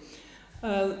 1948.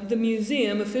 The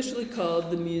museum, officially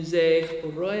called the Musée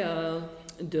Royal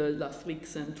de l'Afrique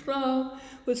Centrale,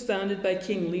 was founded by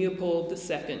King Leopold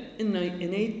II in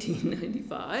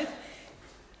 1895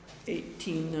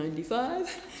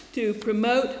 to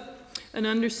promote an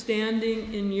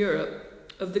understanding in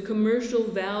Europe of the commercial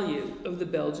value of the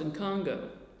Belgian Congo.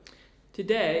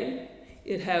 Today,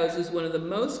 it houses one of the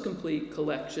most complete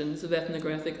collections of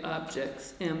ethnographic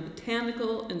objects and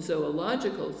botanical and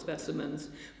zoological specimens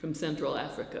from Central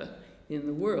Africa in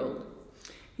the world.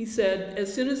 He said,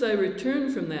 "As soon as I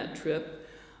returned from that trip,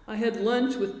 I had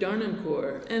lunch with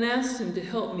Darnancourt and asked him to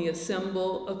help me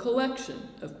assemble a collection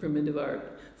of primitive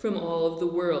art from all of the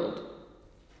world.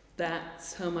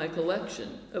 That's how my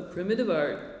collection of primitive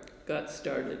art got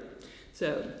started."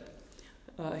 So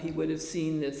he would have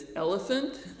seen this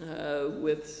elephant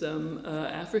with some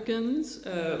Africans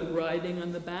riding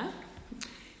on the back.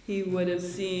 He would have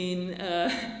seen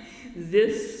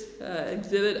this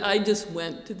exhibit. I just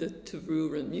went to the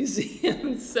Tervuren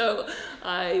Museum, so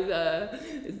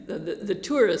the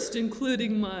tourist,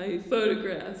 including my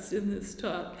photographs in this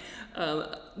talk.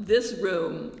 This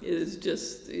room is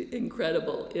just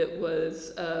incredible. It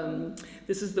was,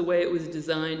 this is the way it was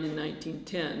designed in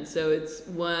 1910, so it's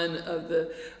one of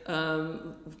the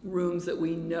rooms that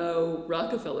we know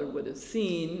Rockefeller would have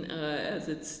seen as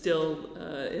it's still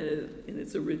in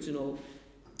its original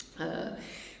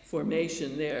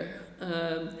formation there.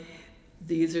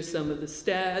 These are some of the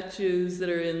statues that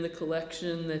are in the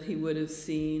collection that he would have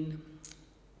seen.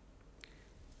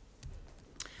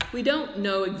 We don't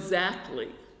know exactly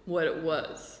what it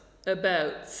was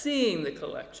about seeing the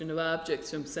collection of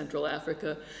objects from Central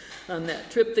Africa on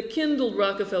that trip that kindled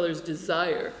Rockefeller's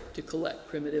desire to collect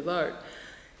primitive art.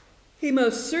 He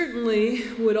most certainly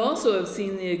would also have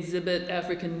seen the exhibit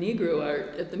African Negro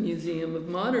Art at the Museum of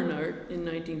Modern Art in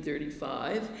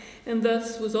 1935, and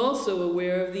thus was also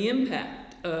aware of the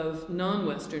impact of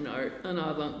non-Western art on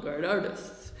avant-garde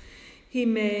artists. He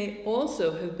may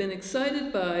also have been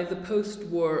excited by the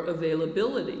post-war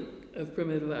availability of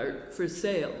primitive art for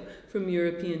sale from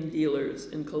European dealers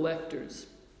and collectors.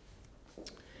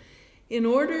 In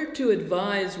order to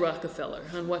advise Rockefeller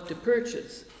on what to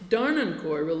purchase,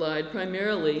 Darnancourt relied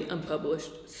primarily on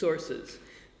published sources,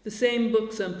 the same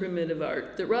books on primitive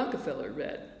art that Rockefeller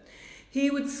read. He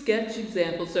would sketch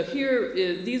examples. So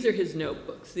these are his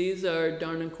notebooks. These are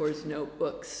Darnancourt's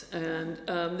notebooks. And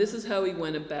this is how he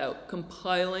went about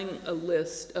compiling a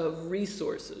list of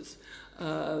resources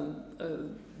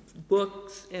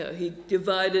books. He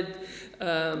divided,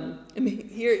 I mean,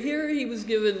 here he was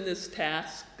given this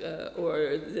task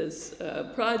or this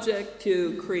project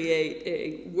to create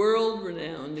a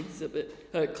world-renowned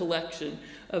collection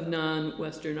of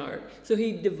non-Western art. So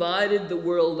he divided the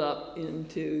world up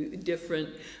into different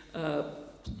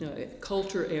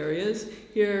culture areas.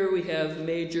 Here we have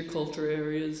major culture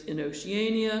areas in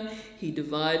Oceania. He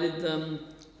divided them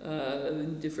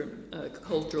in different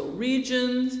cultural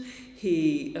regions.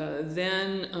 He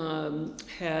then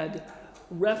had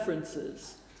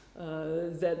references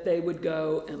that they would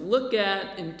go and look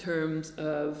at in terms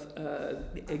of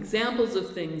examples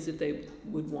of things that they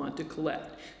would want to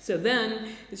collect. So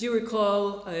then, as you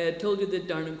recall, I had told you that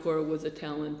Darnancourt was a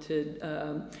talented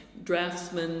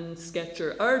draftsman,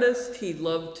 sketcher, artist. He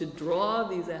loved to draw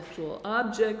these actual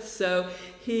objects, so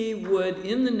he would,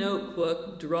 in the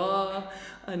notebook, draw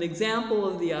an example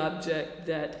of the object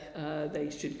that they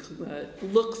should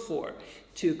look for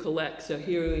to collect. So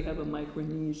here we have a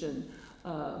Micronesian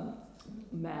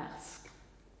mask.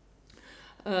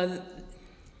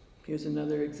 Here's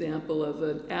another example of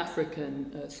an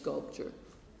African sculpture.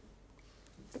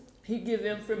 He'd give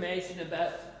information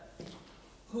about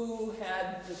who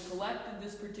had collected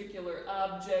this particular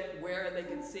object, where they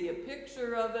could see a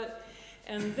picture of it,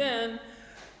 and then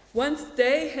once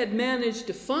they had managed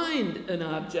to find an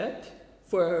object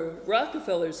for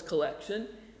Rockefeller's collection,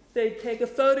 they'd take a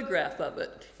photograph of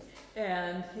it,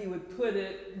 and he would put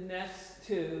it next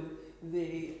to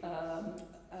the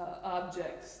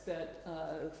objects that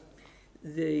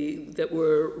that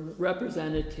were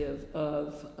representative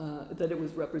of that it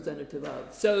was representative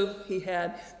of. So he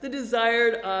had the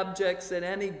desired objects that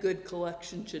any good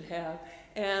collection should have,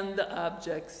 and the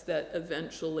objects that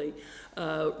eventually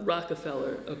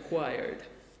Rockefeller acquired.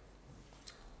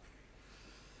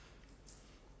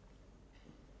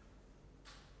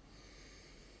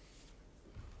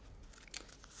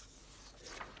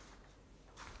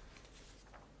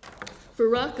 For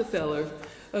Rockefeller,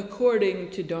 according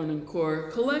to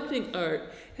Darnancourt, collecting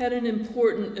art had an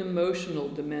important emotional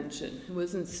dimension. It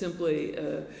wasn't simply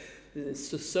the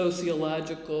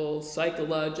sociological,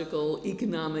 psychological,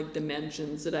 economic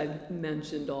dimensions that I've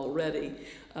mentioned already.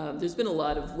 There's been a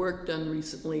lot of work done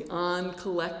recently on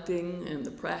collecting and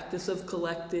the practice of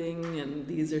collecting, and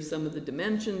these are some of the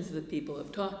dimensions that people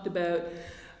have talked about.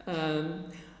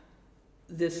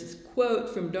 This quote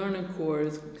from Darnancourt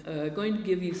is going to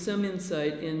give you some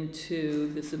insight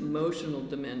into this emotional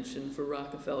dimension for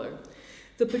Rockefeller.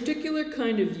 The particular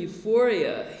kind of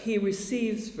euphoria he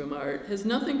receives from art has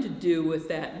nothing to do with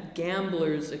that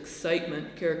gambler's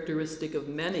excitement characteristic of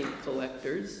many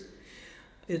collectors.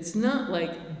 It's not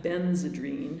like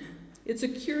Benzedrine. It's a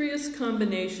curious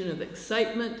combination of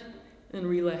excitement and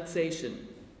relaxation.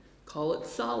 Call it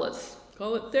solace,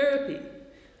 call it therapy.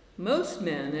 Most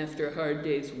men, after a hard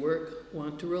day's work,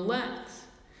 want to relax.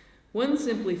 One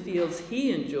simply feels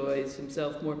he enjoys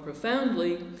himself more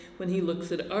profoundly when he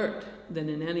looks at art than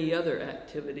in any other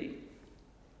activity.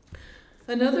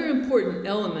 Another important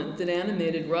element that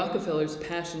animated Rockefeller's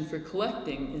passion for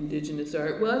collecting indigenous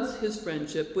art was his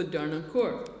friendship with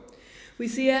Darnancourt. We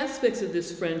see aspects of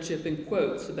this friendship in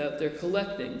quotes about their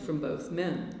collecting from both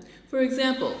men. For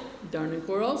example,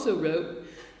 Darnancourt also wrote,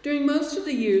 "During most of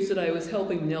the years that I was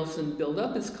helping Nelson build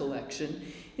up his collection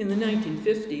in the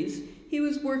 1950s, he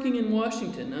was working in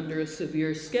Washington under a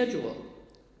severe schedule.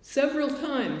 Several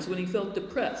times when he felt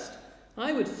depressed,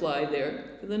 I would fly there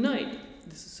for the night."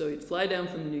 So he'd fly down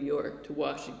from New York to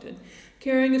Washington,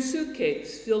 carrying a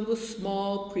suitcase filled with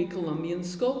small pre-Columbian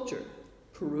sculpture,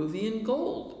 Peruvian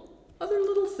gold, other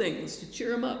little things to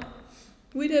cheer him up.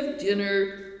 We'd have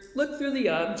dinner, look through the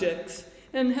objects,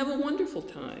 and have a wonderful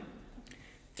time.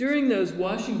 During those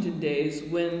Washington days,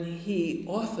 when he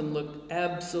often looked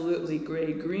absolutely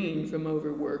gray-green from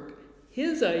overwork,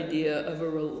 his idea of a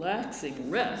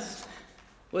relaxing rest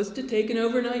was to take an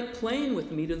overnight plane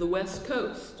with me to the West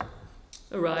Coast,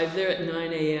 arrive there at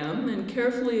 9 a.m., and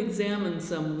carefully examine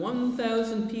some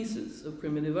 1,000 pieces of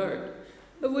primitive art,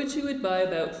 of which he would buy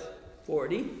about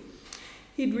 40.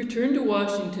 He'd return to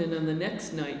Washington on the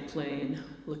next night plane,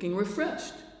 looking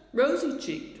refreshed,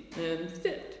 rosy-cheeked, and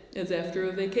fit as after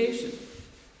a vacation.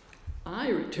 I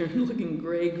returned looking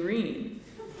gray-green.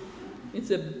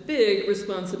 It's a big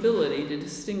responsibility to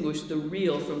distinguish the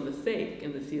real from the fake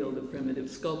in the field of primitive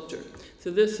sculpture.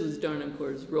 So this was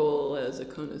Darnancourt's role as a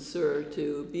connoisseur,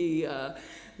 to be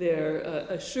there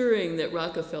assuring that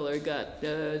Rockefeller got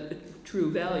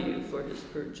true value for his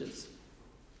purchase.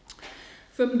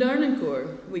 From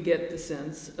Darnancourt, we get the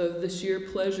sense of the sheer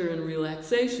pleasure and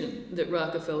relaxation that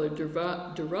Rockefeller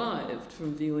derived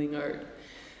from viewing art.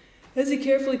 As he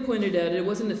carefully pointed out, it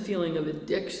wasn't a feeling of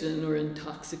addiction or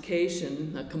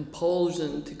intoxication, a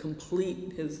compulsion to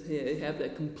have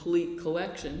that complete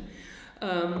collection.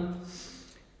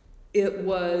 It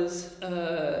was,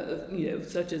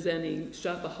 such as any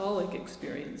shopaholic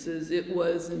experiences, it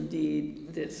was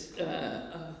indeed this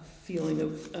feeling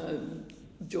of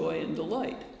joy and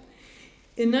delight.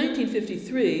 In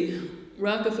 1953,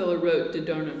 Rockefeller wrote to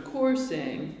Darnancourt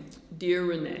saying, "Dear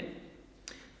Renee,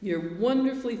 your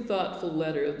wonderfully thoughtful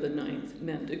letter of the 9th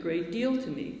meant a great deal to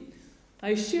me.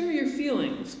 I share your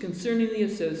feelings concerning the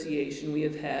association we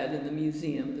have had in the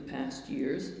museum the past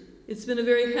years. It's been a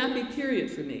very happy period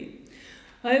for me.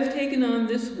 I have taken on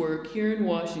this work here in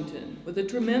Washington with a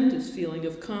tremendous feeling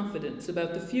of confidence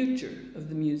about the future of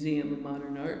the Museum of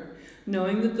Modern Art,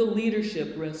 knowing that the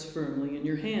leadership rests firmly in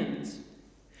your hands.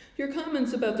 Your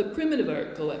comments about the primitive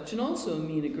art collection also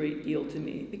mean a great deal to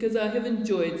me because I have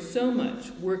enjoyed so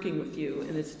much working with you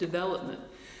in its development.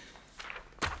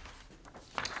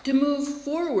 To move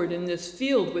forward in this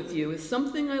field with you is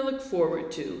something I look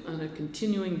forward to on a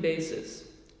continuing basis.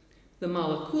 The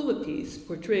Malekula piece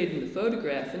portrayed in the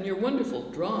photograph and your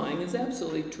wonderful drawing is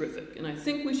absolutely terrific, and I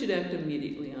think we should act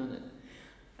immediately on it.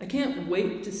 I can't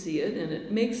wait to see it, and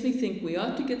it makes me think we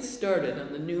ought to get started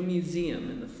on the new museum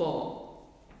in the fall."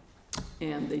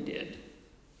 And they did.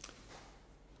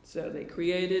 So they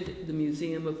created the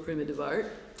Museum of Primitive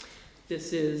Art.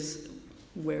 This is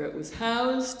where it was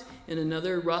housed in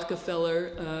another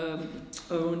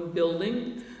Rockefeller-owned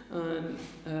building on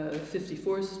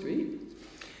 54th Street.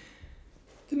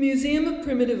 The Museum of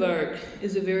Primitive Art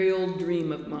is a very old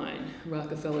dream of mine,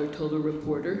 Rockefeller told a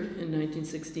reporter in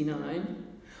 1969.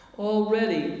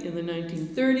 Already in the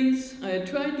 1930s, I had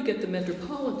tried to get the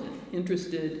Metropolitan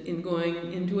interested in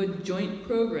going into a joint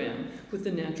program with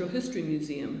the Natural History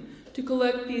Museum to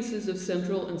collect pieces of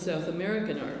Central and South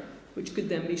American art, which could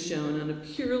then be shown on a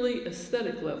purely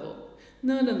aesthetic level,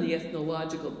 not on the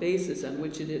ethnological basis on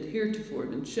which it had heretofore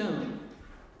been shown.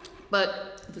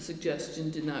 But the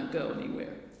suggestion did not go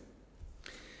anywhere.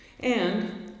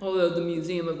 And although the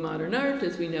Museum of Modern Art,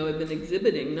 as we know, had been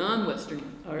exhibiting non-Western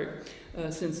art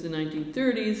since the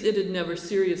 1930s, it had never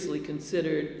seriously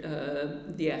considered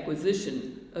the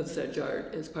acquisition of such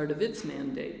art as part of its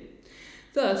mandate.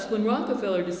 Thus, when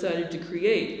Rockefeller decided to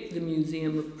create the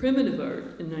Museum of Primitive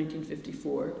Art in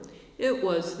 1954, it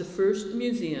was the first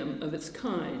museum of its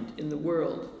kind in the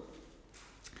world.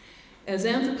 As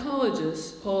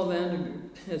anthropologist Paul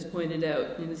Vandergriep has pointed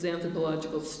out in his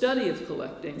anthropological study of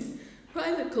collecting,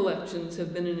 private collections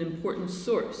have been an important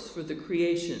source for the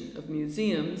creation of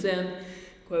museums, and,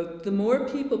 quote, "the more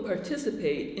people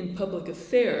participate in public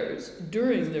affairs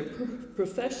during their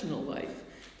professional life,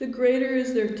 the greater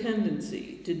is their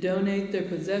tendency to donate their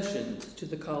possessions to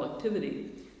the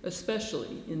collectivity,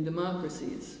 especially in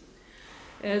democracies."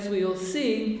 As we will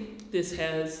see, this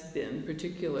has been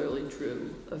particularly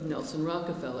true of Nelson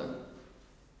Rockefeller.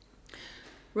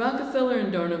 Rockefeller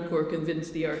and Darnancourt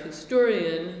convinced the art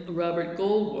historian Robert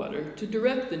Goldwater to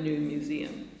direct the new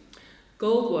museum.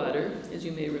 Goldwater, as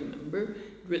you may remember, had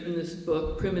written this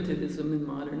book, Primitivism in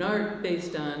Modern Art,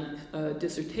 based on a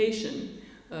dissertation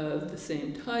of the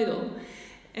same title,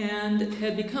 and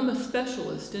had become a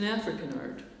specialist in African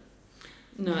art.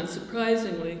 Not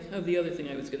surprisingly, the other thing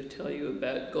I was going to tell you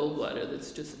about Goldwater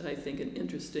that's just, I think, an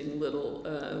interesting little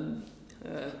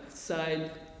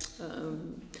side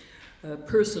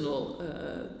personal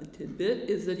tidbit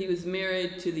is that he was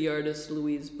married to the artist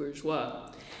Louise Bourgeois.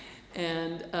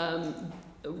 And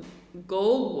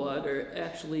Goldwater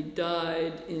actually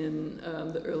died in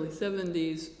the early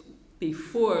 70s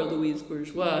before Louise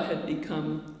Bourgeois had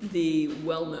become the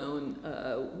well-known,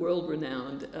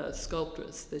 world-renowned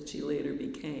sculptress that she later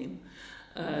became.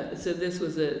 So this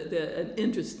was an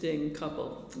interesting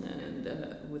couple, and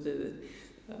with a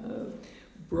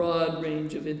broad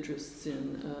range of interests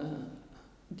in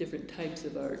different types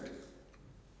of art.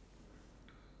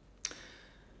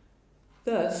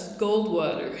 Thus,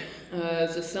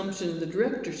 Goldwater's assumption of the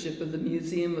directorship of the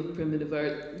Museum of Primitive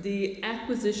Art, the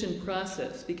acquisition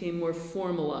process became more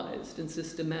formalized and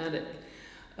systematic.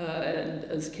 And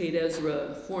as Kate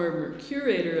Ezra, former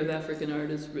curator of African art,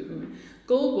 has written,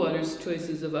 Goldwater's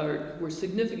choices of art were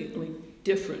significantly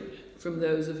different from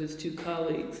those of his two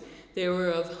colleagues. They were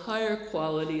of higher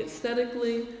quality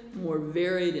aesthetically, more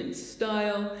varied in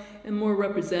style, and more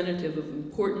representative of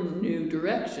important new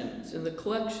directions in the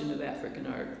collection of African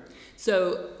art.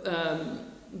 So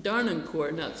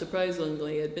Darnancourt, not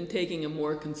surprisingly, had been taking a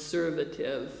more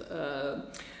conservative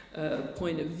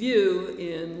point of view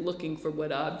in looking for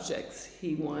what objects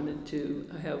he wanted to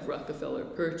have Rockefeller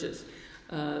purchase.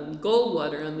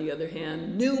 Goldwater, on the other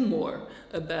hand, knew more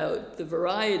about the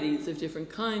varieties of different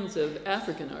kinds of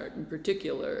African art in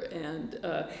particular, and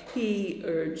he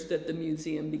urged that the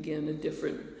museum begin a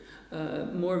different,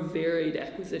 more varied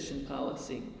acquisition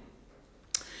policy.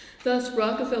 Thus,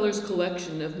 Rockefeller's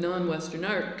collection of non-Western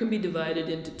art can be divided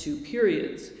into two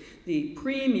periods: the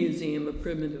pre-Museum of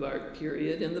Primitive Art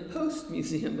period and the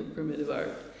post-Museum of Primitive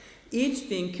Art, each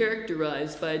being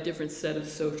characterized by a different set of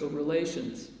social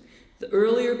relations. The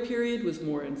earlier period was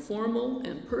more informal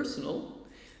and personal,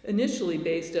 initially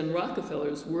based on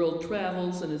Rockefeller's world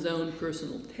travels and his own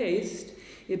personal taste.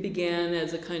 It began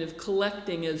as a kind of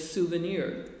collecting as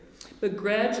souvenir, but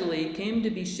gradually came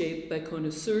to be shaped by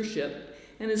connoisseurship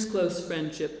and his close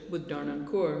friendship with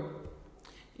Darnancourt.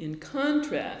 In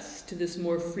contrast to this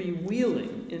more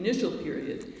freewheeling initial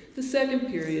period, the second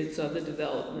period saw the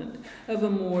development of a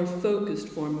more focused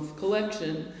form of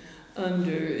collection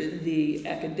under the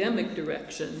academic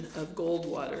direction of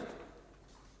Goldwater.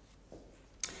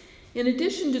 In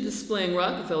addition to displaying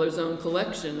Rockefeller's own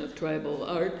collection of tribal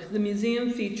art, the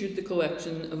museum featured the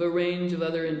collection of a range of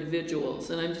other individuals,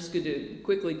 and I'm just going to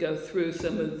quickly go through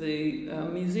some of the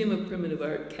Museum of Primitive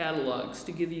Art catalogs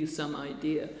to give you some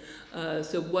idea.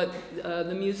 So what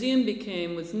the museum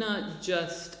became was not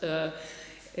just a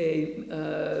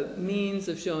means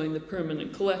of showing the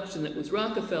permanent collection that was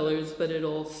Rockefeller's, but it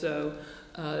also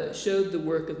showed the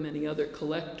work of many other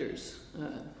collectors,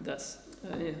 thus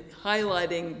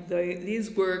highlighting these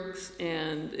works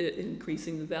and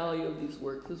increasing the value of these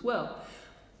works as well.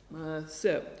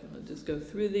 So I'll just go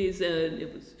through these.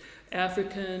 It was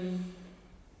African,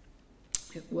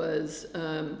 it was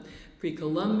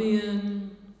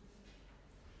pre-Columbian,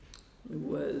 it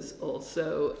was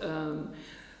also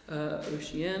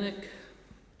Oceanic.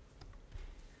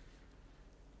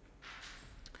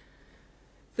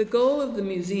 The goal of the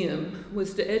museum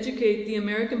was to educate the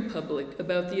American public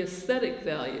about the aesthetic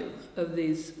value of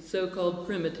these so-called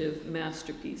primitive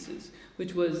masterpieces,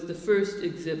 which was the first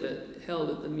exhibit held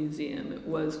at the museum. It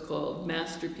was called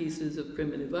Masterpieces of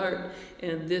Primitive Art,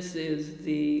 and this is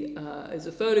is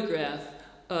a photograph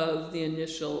of the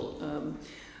initial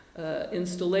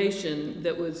installation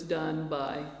that was done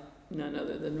by none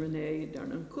other than René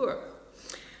Darnancourt.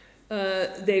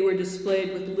 They were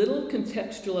displayed with little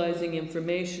contextualizing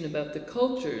information about the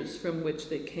cultures from which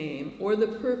they came or the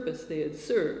purpose they had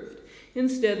served.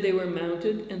 Instead, they were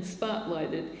mounted and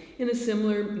spotlighted in a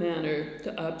similar manner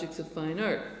to objects of fine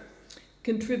art,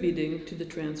 contributing to the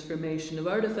transformation of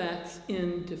artifacts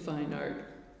into fine art.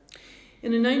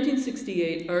 In a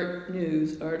 1968 Art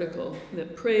News article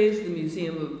that praised the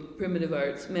Museum of Primitive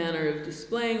Art's manner of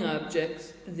displaying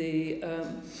objects, the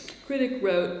critic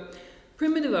wrote,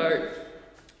 "Primitive art,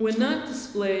 when not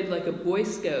displayed like a Boy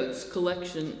Scouts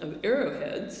collection of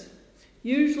arrowheads,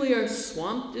 usually are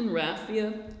swamped in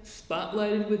raffia,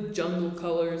 spotlighted with jungle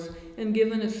colors, and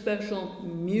given a special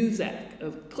muzak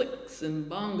of clicks and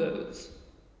bongos.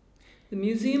 The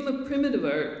Museum of Primitive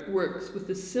Art works with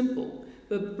a simple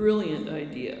but brilliant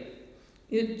idea.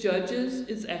 It judges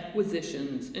its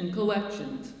acquisitions and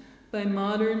collections by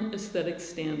modern aesthetic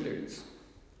standards.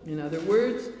 In other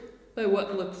words, by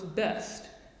what looks best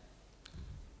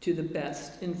to the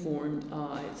best informed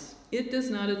eyes. It does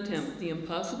not attempt the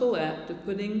impossible act of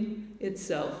putting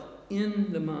itself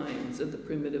in the minds of the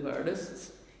primitive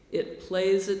artists. It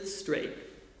plays it straight."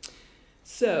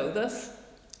 So, thus,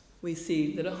 we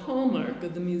see that a hallmark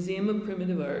of the Museum of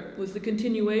Primitive Art was the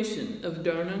continuation of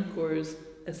Darnancourt's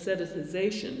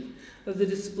aestheticization of the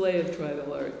display of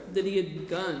tribal art that he had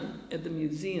begun at the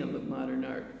Museum of Modern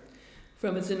Art.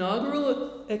 From its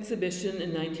inaugural exhibition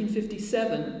in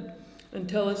 1957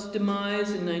 until its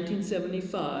demise in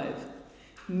 1975,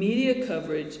 media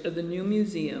coverage of the new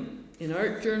museum in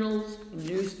art journals,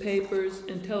 newspapers,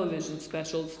 and television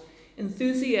specials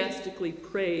enthusiastically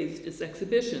praised its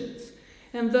exhibitions,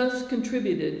 and thus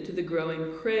contributed to the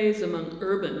growing craze among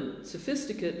urban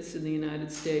sophisticates in the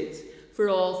United States for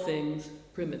all things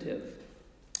primitive.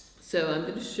 So I'm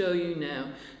going to show you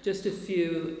now just a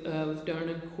few of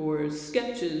Darnancourt's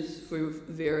sketches for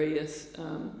various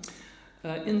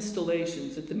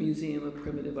installations at the Museum of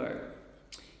Primitive Art.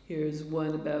 Here's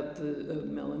one about the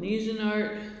Melanesian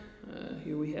art.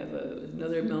 Here we have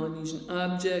another Melanesian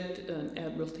object, an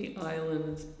Admiralty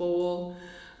Islands bowl.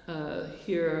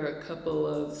 Here are a couple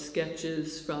of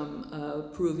sketches from a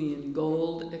Peruvian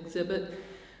gold exhibit.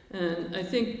 And I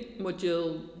think what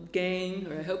you'll gain,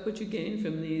 or I hope what you gain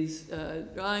from these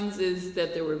drawings, is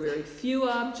that there were very few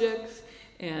objects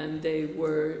and they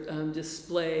were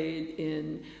displayed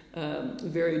in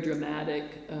very dramatic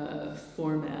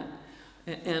format,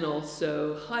 and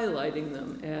also highlighting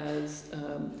them as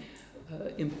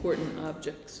important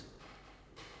objects.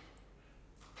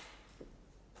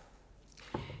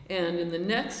 And in the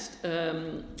next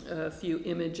few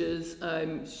images,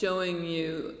 I'm showing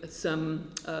you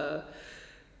some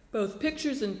both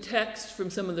pictures and text from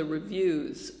some of the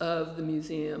reviews of the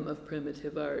Museum of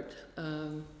Primitive Art.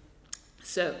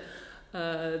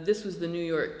 This was the New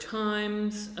York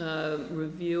Times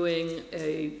reviewing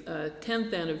a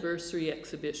 10th anniversary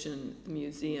exhibition at the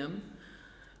museum.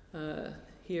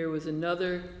 Here was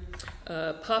another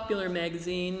popular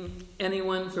magazine,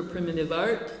 Anyone for Primitive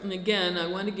Art. And again, I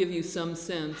want to give you some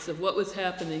sense of what was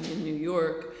happening in New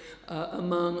York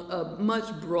among a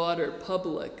much broader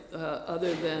public,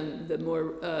 other than the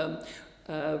more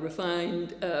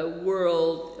refined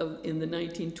world in the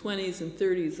 1920s and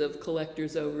 30s of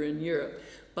collectors over in Europe.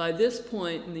 By this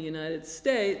point in the United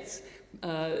States,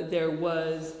 there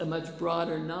was a much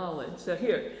broader knowledge. So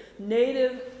here,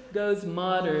 native goes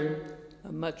modern,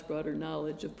 a much broader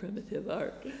knowledge of primitive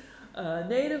art.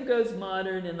 Native goes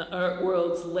modern in the art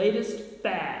world's latest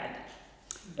fad,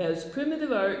 as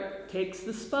primitive art takes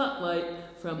the spotlight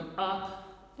from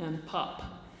op and pop.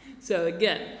 So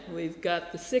again, we've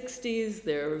got the 60s,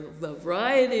 there are a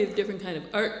variety of different kind of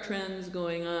art trends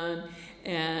going on,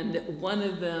 and one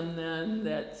of them then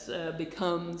that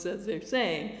becomes, as they're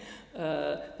saying,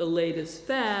 the latest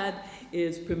fad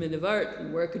is primitive art.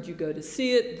 And where could you go to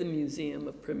see it? The Museum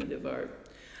of Primitive Art.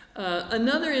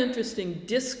 Another interesting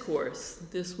discourse,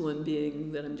 this one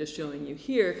being that I'm just showing you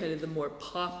here, kind of the more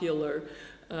popular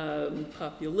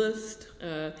populist,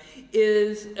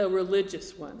 is a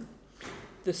religious one.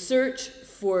 The search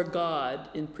for God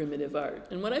in primitive art.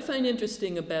 And what I find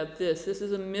interesting about this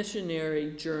is a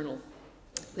missionary journal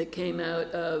that came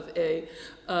out of a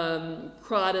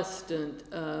Protestant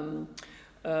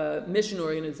mission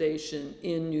organization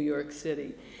in New York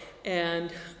City.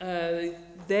 And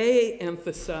they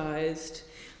emphasized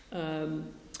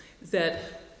that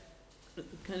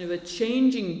kind of a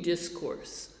changing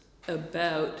discourse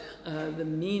about the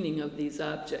meaning of these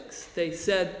objects. They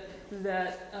said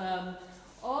that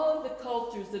all of the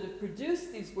cultures that have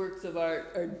produced these works of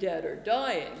art are dead or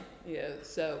dying.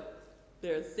 So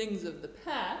they're things of the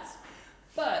past.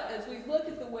 But as we look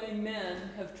at the way men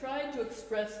have tried to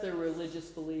express their religious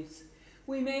beliefs,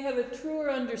 we may have a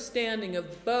truer understanding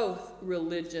of both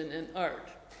religion and art.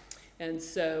 And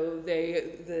so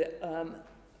the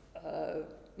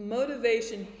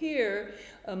motivation here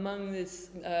among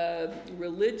this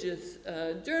religious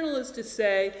journalist to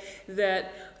say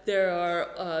that there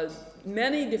are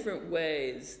many different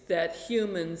ways that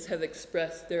humans have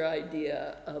expressed their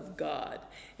idea of God.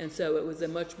 And so it was a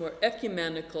much more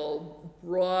ecumenical,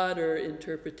 broader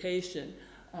interpretation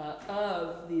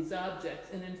of these objects.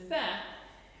 And in fact,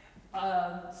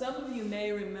 some of you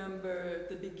may remember at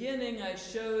the beginning I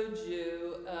showed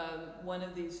you one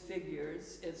of these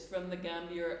figures. It's from the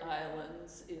Gambier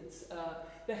Islands. It's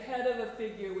the head of a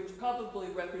figure which probably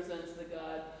represents the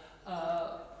god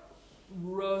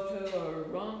Roto or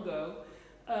Rongo,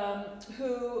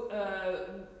 who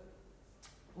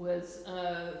was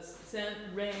sent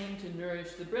rain to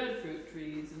nourish the breadfruit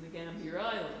trees in the Gambier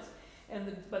Islands.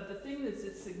 But the thing that's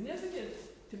significant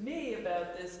to me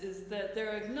about this is that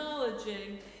they're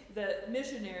acknowledging that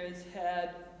missionaries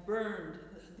had burned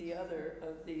the other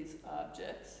of these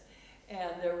objects,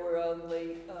 and there were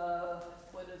only,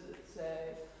 what does it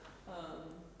say?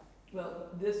 Well,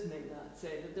 this may not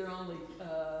say, but there are only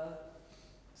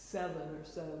 7 or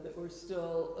so that were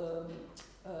still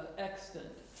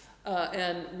extant.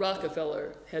 And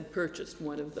Rockefeller had purchased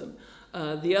one of them.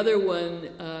 The other one,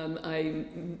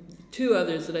 2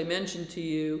 others that I mentioned to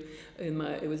you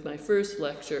it was my first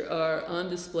lecture, are on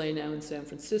display now in San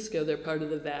Francisco. They're part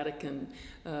of the Vatican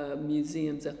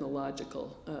Museum's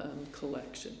ethnological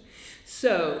collection.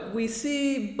 So we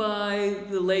see by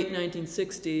the late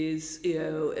 1960s,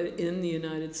 in the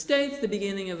United States, the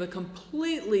beginning of a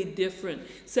completely different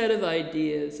set of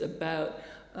ideas about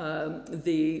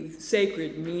the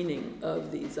sacred meaning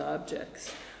of these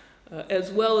objects,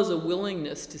 as well as a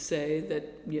willingness to say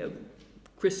that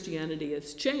Christianity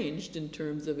has changed in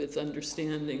terms of its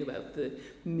understanding about the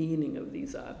meaning of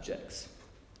these objects.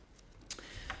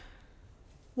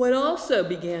 What also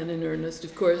began in earnest,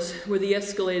 of course, were the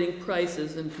escalating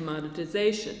prices and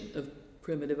commoditization of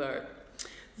primitive art.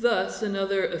 Thus,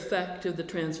 another effect of the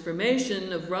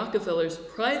transformation of Rockefeller's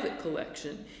private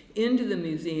collection into the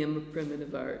Museum of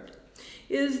Primitive Art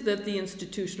is that the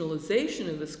institutionalization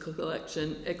of this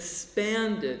collection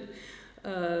accelerated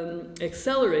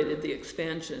the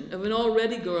expansion of an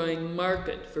already growing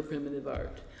market for primitive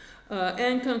art,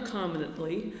 and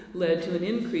concomitantly led to an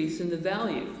increase in the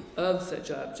value of such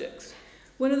objects,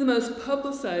 One of the most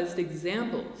publicized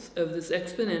examples of this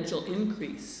exponential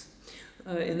increase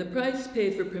in the price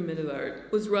paid for primitive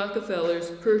art was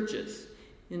Rockefeller's purchase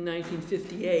in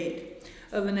 1958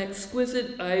 of an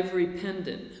exquisite ivory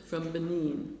pendant from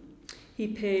Benin. He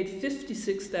paid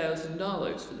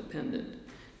 $56,000 for the pendant,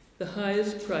 the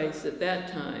highest price at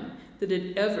that time that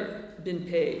had ever been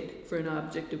paid for an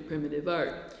object of primitive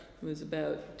art. It was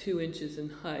about 2 inches in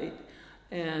height.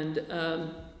 And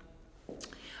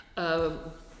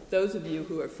those of you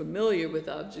who are familiar with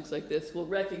objects like this will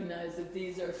recognize that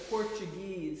these are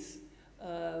Portuguese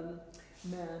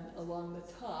men along the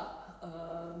top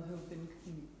who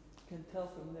can tell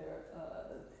from their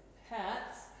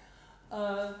hats.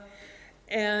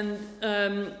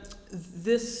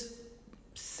 This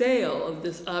sale of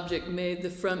this object made the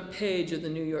front page of the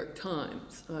New York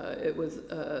Times. It was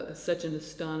such an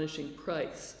astonishing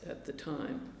price at the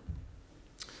time.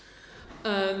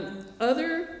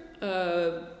 Other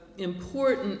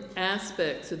important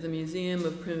aspects of the Museum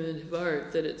of Primitive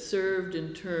Art that it served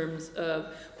in terms of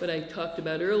what I talked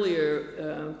about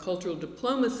earlier, cultural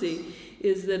diplomacy,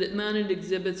 is that it mounted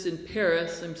exhibits in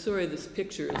Paris. I'm sorry this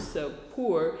picture is so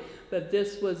poor, but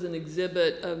this was an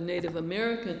exhibit of Native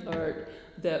American art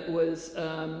that was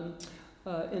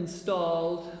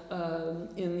installed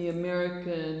in the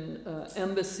American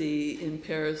embassy in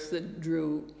Paris that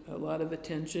drew a lot of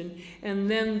attention.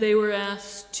 And then they were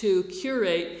asked to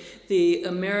curate the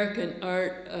American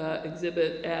art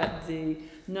exhibit at the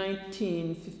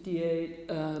 1958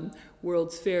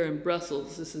 World's Fair in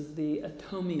Brussels. This is the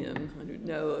Atomium. I don't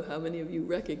know how many of you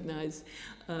recognize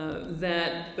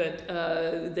that, but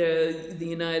the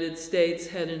United States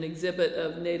had an exhibit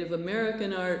of Native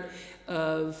American art,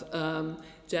 of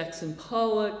Jackson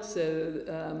Pollock,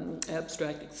 so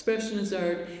abstract expressionist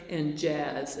art, and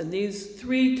jazz. And these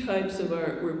 3 types of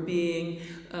art were being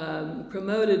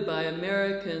promoted by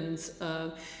Americans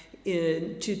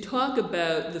to talk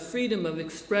about the freedom of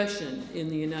expression in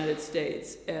the United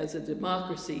States as a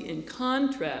democracy in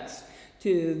contrast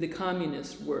to the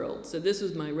communist world. So this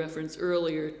was my reference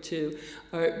earlier to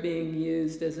art being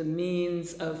used as a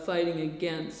means of fighting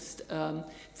against,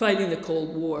 fighting the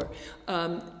Cold War.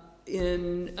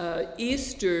 In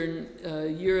Eastern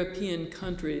European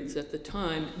countries at the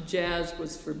time, jazz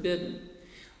was forbidden.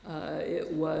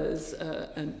 It was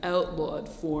an outlawed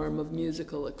form of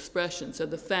musical expression. So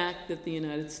the fact that the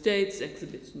United States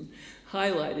exhibition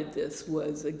highlighted this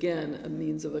was, again, a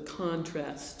means of a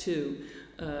contrast to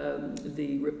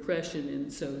the repression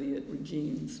in Soviet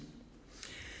regimes.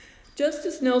 Just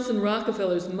as Nelson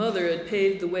Rockefeller's mother had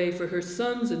paved the way for her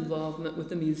son's involvement with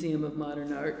the Museum of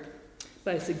Modern Art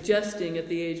by suggesting at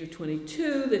the age of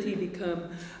 22 that he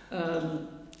become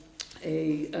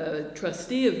a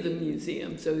trustee of the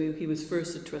museum. So he was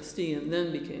first a trustee and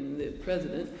then became the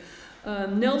president.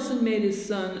 Nelson made his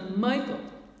son Michael,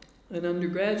 an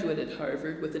undergraduate at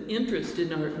Harvard with an interest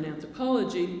in art and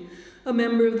anthropology, a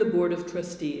member of the Board of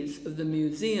Trustees of the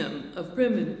Museum of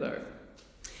Primitive Art.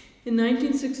 In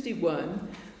 1961,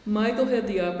 Michael had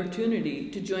the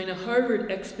opportunity to join a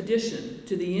Harvard expedition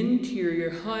to the interior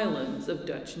highlands of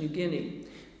Dutch New Guinea,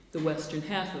 the western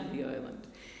half of the island.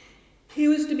 He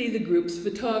was to be the group's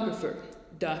photographer,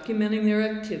 documenting their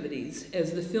activities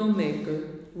as the filmmaker,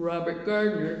 Robert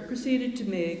Gardner, proceeded to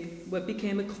make what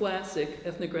became a classic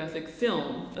ethnographic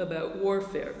film about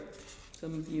warfare.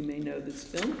 Some of you may know this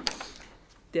film,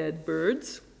 Dead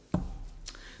Birds,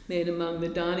 made among the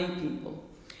Dani people.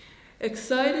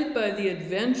 Excited by the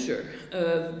adventure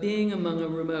of being among a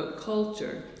remote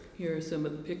culture, here are some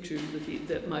of the pictures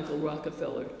that Michael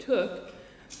Rockefeller took,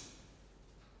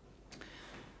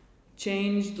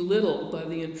 changed little by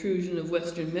the intrusion of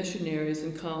Western missionaries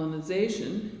and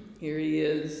colonization. Here he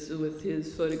is with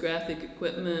his photographic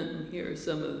equipment, and here are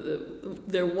some of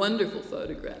their wonderful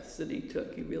photographs that he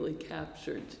took. He really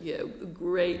captured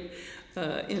great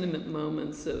intimate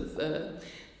moments of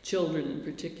children in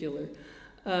particular.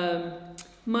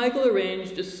 Michael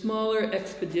arranged a smaller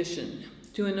expedition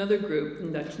to another group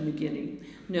in Dutch New Guinea,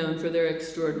 known for their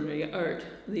extraordinary art,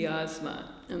 the Asmat.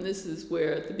 And this is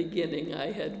where, at the beginning,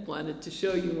 I had wanted to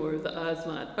show you more of the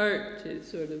Asmat art to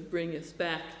sort of bring us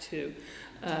back to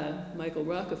Michael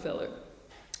Rockefeller.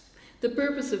 The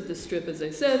purpose of this trip, as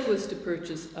I said, was to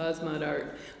purchase Asmat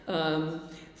art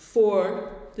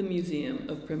for the Museum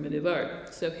of Primitive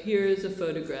Art. So here is a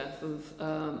photograph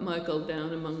of Michael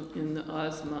down in the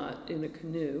Asmat in a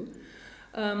canoe.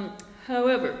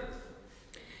 However,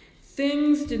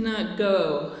 things did not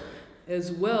go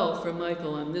as well for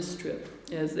Michael on this trip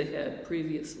as they had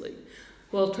previously.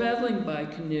 While traveling by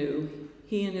canoe,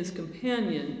 he and his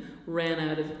companion ran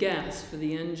out of gas for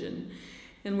the engine,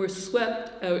 and were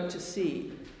swept out to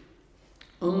sea.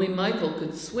 Only Michael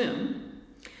could swim,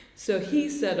 so he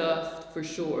set off for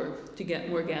shore to get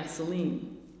more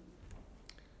gasoline.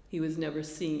 He was never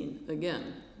seen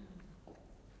again.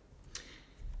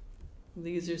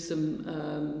 These are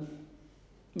some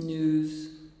news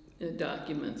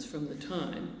documents from the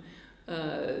time.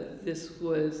 This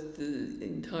was the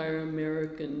entire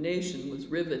American nation was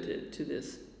riveted to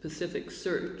this Pacific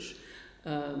search.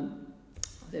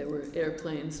 There were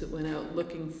airplanes that went out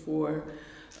looking for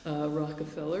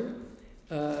Rockefeller.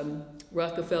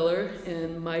 Rockefeller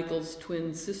and Michael's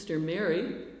twin sister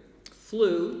Mary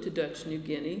flew to Dutch New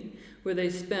Guinea, where they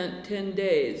spent 10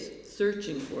 days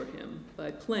searching for him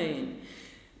by plane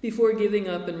before giving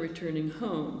up and returning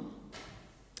home.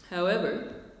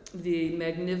 However, the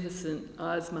magnificent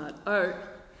Osmat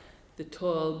art, the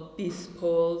tall beast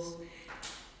poles,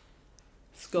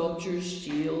 sculptures,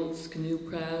 shields, canoe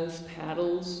prows,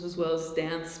 paddles, as well as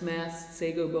dance masks,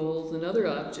 sago bowls, and other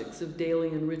objects of daily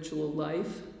and ritual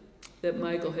life that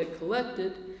Michael had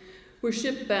collected were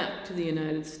shipped back to the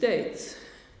United States.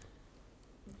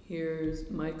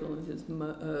 Here's Michael and his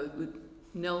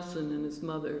Nelson and his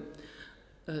mother,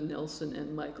 Nelson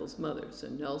and Michael's mother, so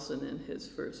Nelson and his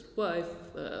first wife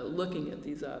looking at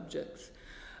these objects.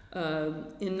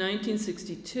 In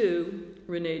 1962,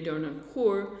 René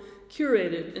Dornancourt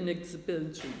curated an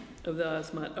exhibition of the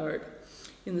Osmat art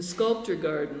in the sculpture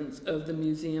gardens of the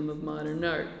Museum of Modern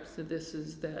Art. So this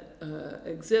is that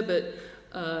exhibit.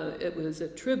 It was a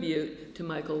tribute to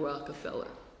Michael Rockefeller.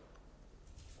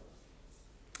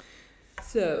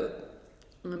 So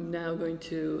I'm now going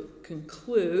to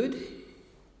conclude.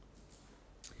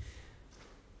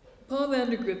 Paul van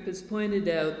der Grip has pointed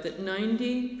out that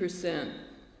 90%,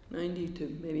 90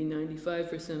 to maybe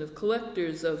 95% of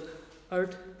collectors of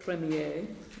art premier,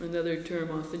 another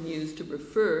term often used to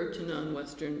refer to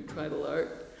non-Western tribal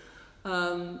art,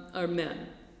 are men.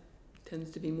 Tends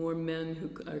to be more men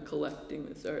who are collecting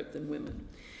this art than women.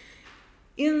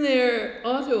 In their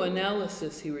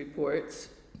auto-analysis, he reports,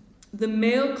 the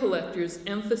male collectors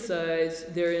emphasize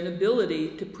their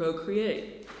inability to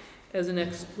procreate as an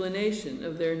explanation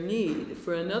of their need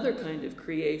for another kind of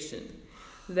creation,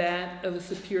 that of a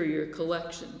superior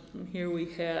collection. And here we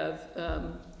have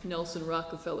Nelson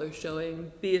Rockefeller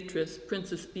showing Beatrice,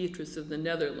 Princess Beatrice of the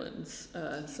Netherlands,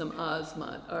 some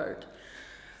Osmat art.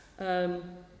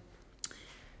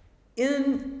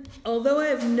 Although I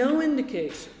have no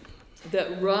indication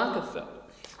that Rockefeller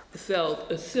felt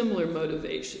a similar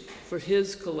motivation for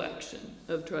his collection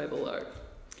of tribal art,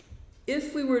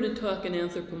 if we were to talk in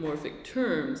anthropomorphic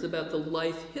terms about the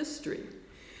life history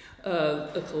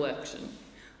of a collection,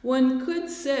 one could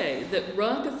say that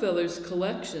Rockefeller's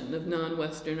collection of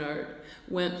non-Western art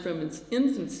went from its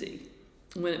infancy,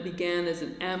 when it began as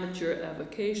an amateur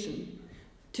avocation,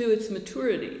 to its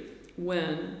maturity,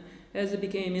 when, as it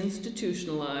became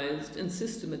institutionalized and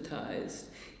systematized,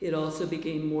 it also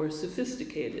became more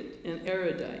sophisticated and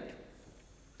erudite.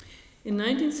 In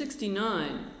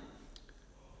 1969,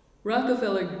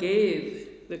 Rockefeller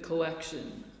gave the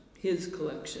collection, his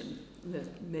collection,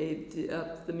 that made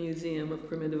up the Museum of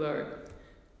Primitive Art,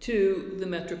 to the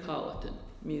Metropolitan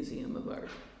Museum of Art.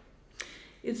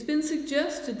 It's been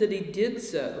suggested that he did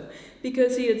so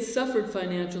because he had suffered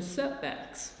financial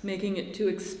setbacks, making it too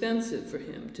expensive for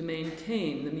him to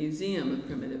maintain the Museum of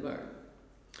Primitive Art.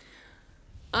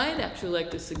 I'd actually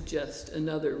like to suggest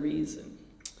another reason,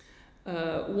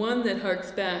 one that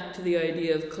harks back to the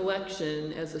idea of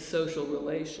collection as a social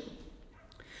relation.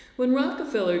 When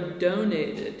Rockefeller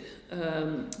donated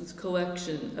his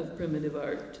collection of primitive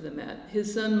art to the Met,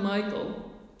 his son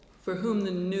Michael, for whom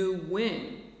the new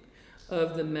wing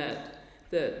of the Met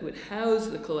that would house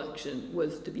the collection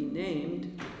was to be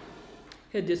named,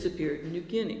 had disappeared in New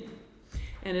Guinea.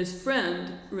 And his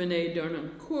friend, René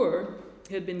Dornancourt,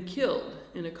 had been killed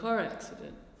in a car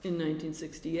accident in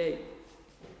 1968.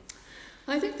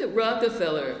 I think that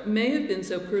Rockefeller may have been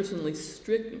so personally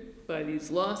stricken by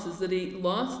these losses that he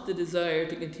lost the desire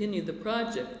to continue the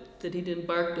project that he'd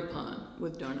embarked upon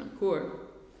with Dornancourt.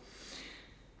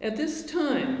 At this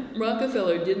time,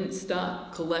 Rockefeller didn't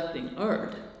stop collecting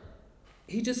art.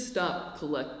 He just stopped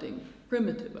collecting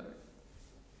primitive art.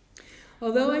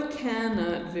 Although I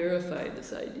cannot verify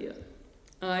this idea,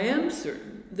 I am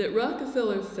certain that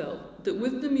Rockefeller felt that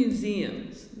with the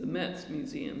museums, the Met's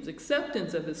museums,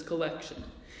 acceptance of his collection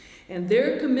and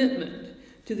their commitment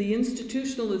to the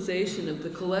institutionalization of the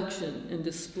collection and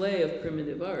display of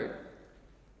primitive art,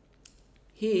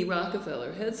 he,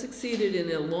 Rockefeller, had succeeded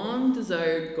in a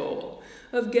long-desired goal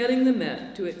of getting the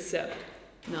Met to accept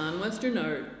non-Western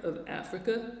art of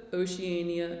Africa,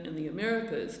 Oceania, and the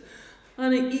Americas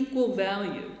on an equal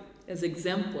value as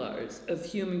exemplars of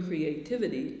human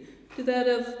creativity to that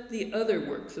of the other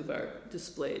works of art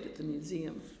displayed at the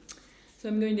museum. So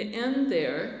I'm going to end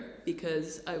there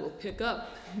because I will pick up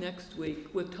next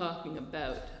week with talking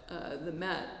about the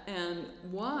Met and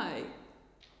why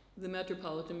the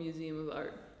Metropolitan Museum of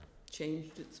Art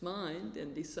changed its mind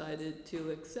and decided to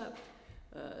accept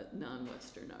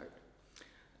non-Western art.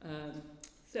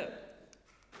 So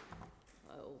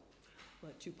I'll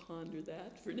let you ponder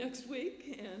that for next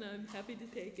week, and I'm happy to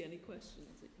take any questions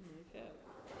that you might have.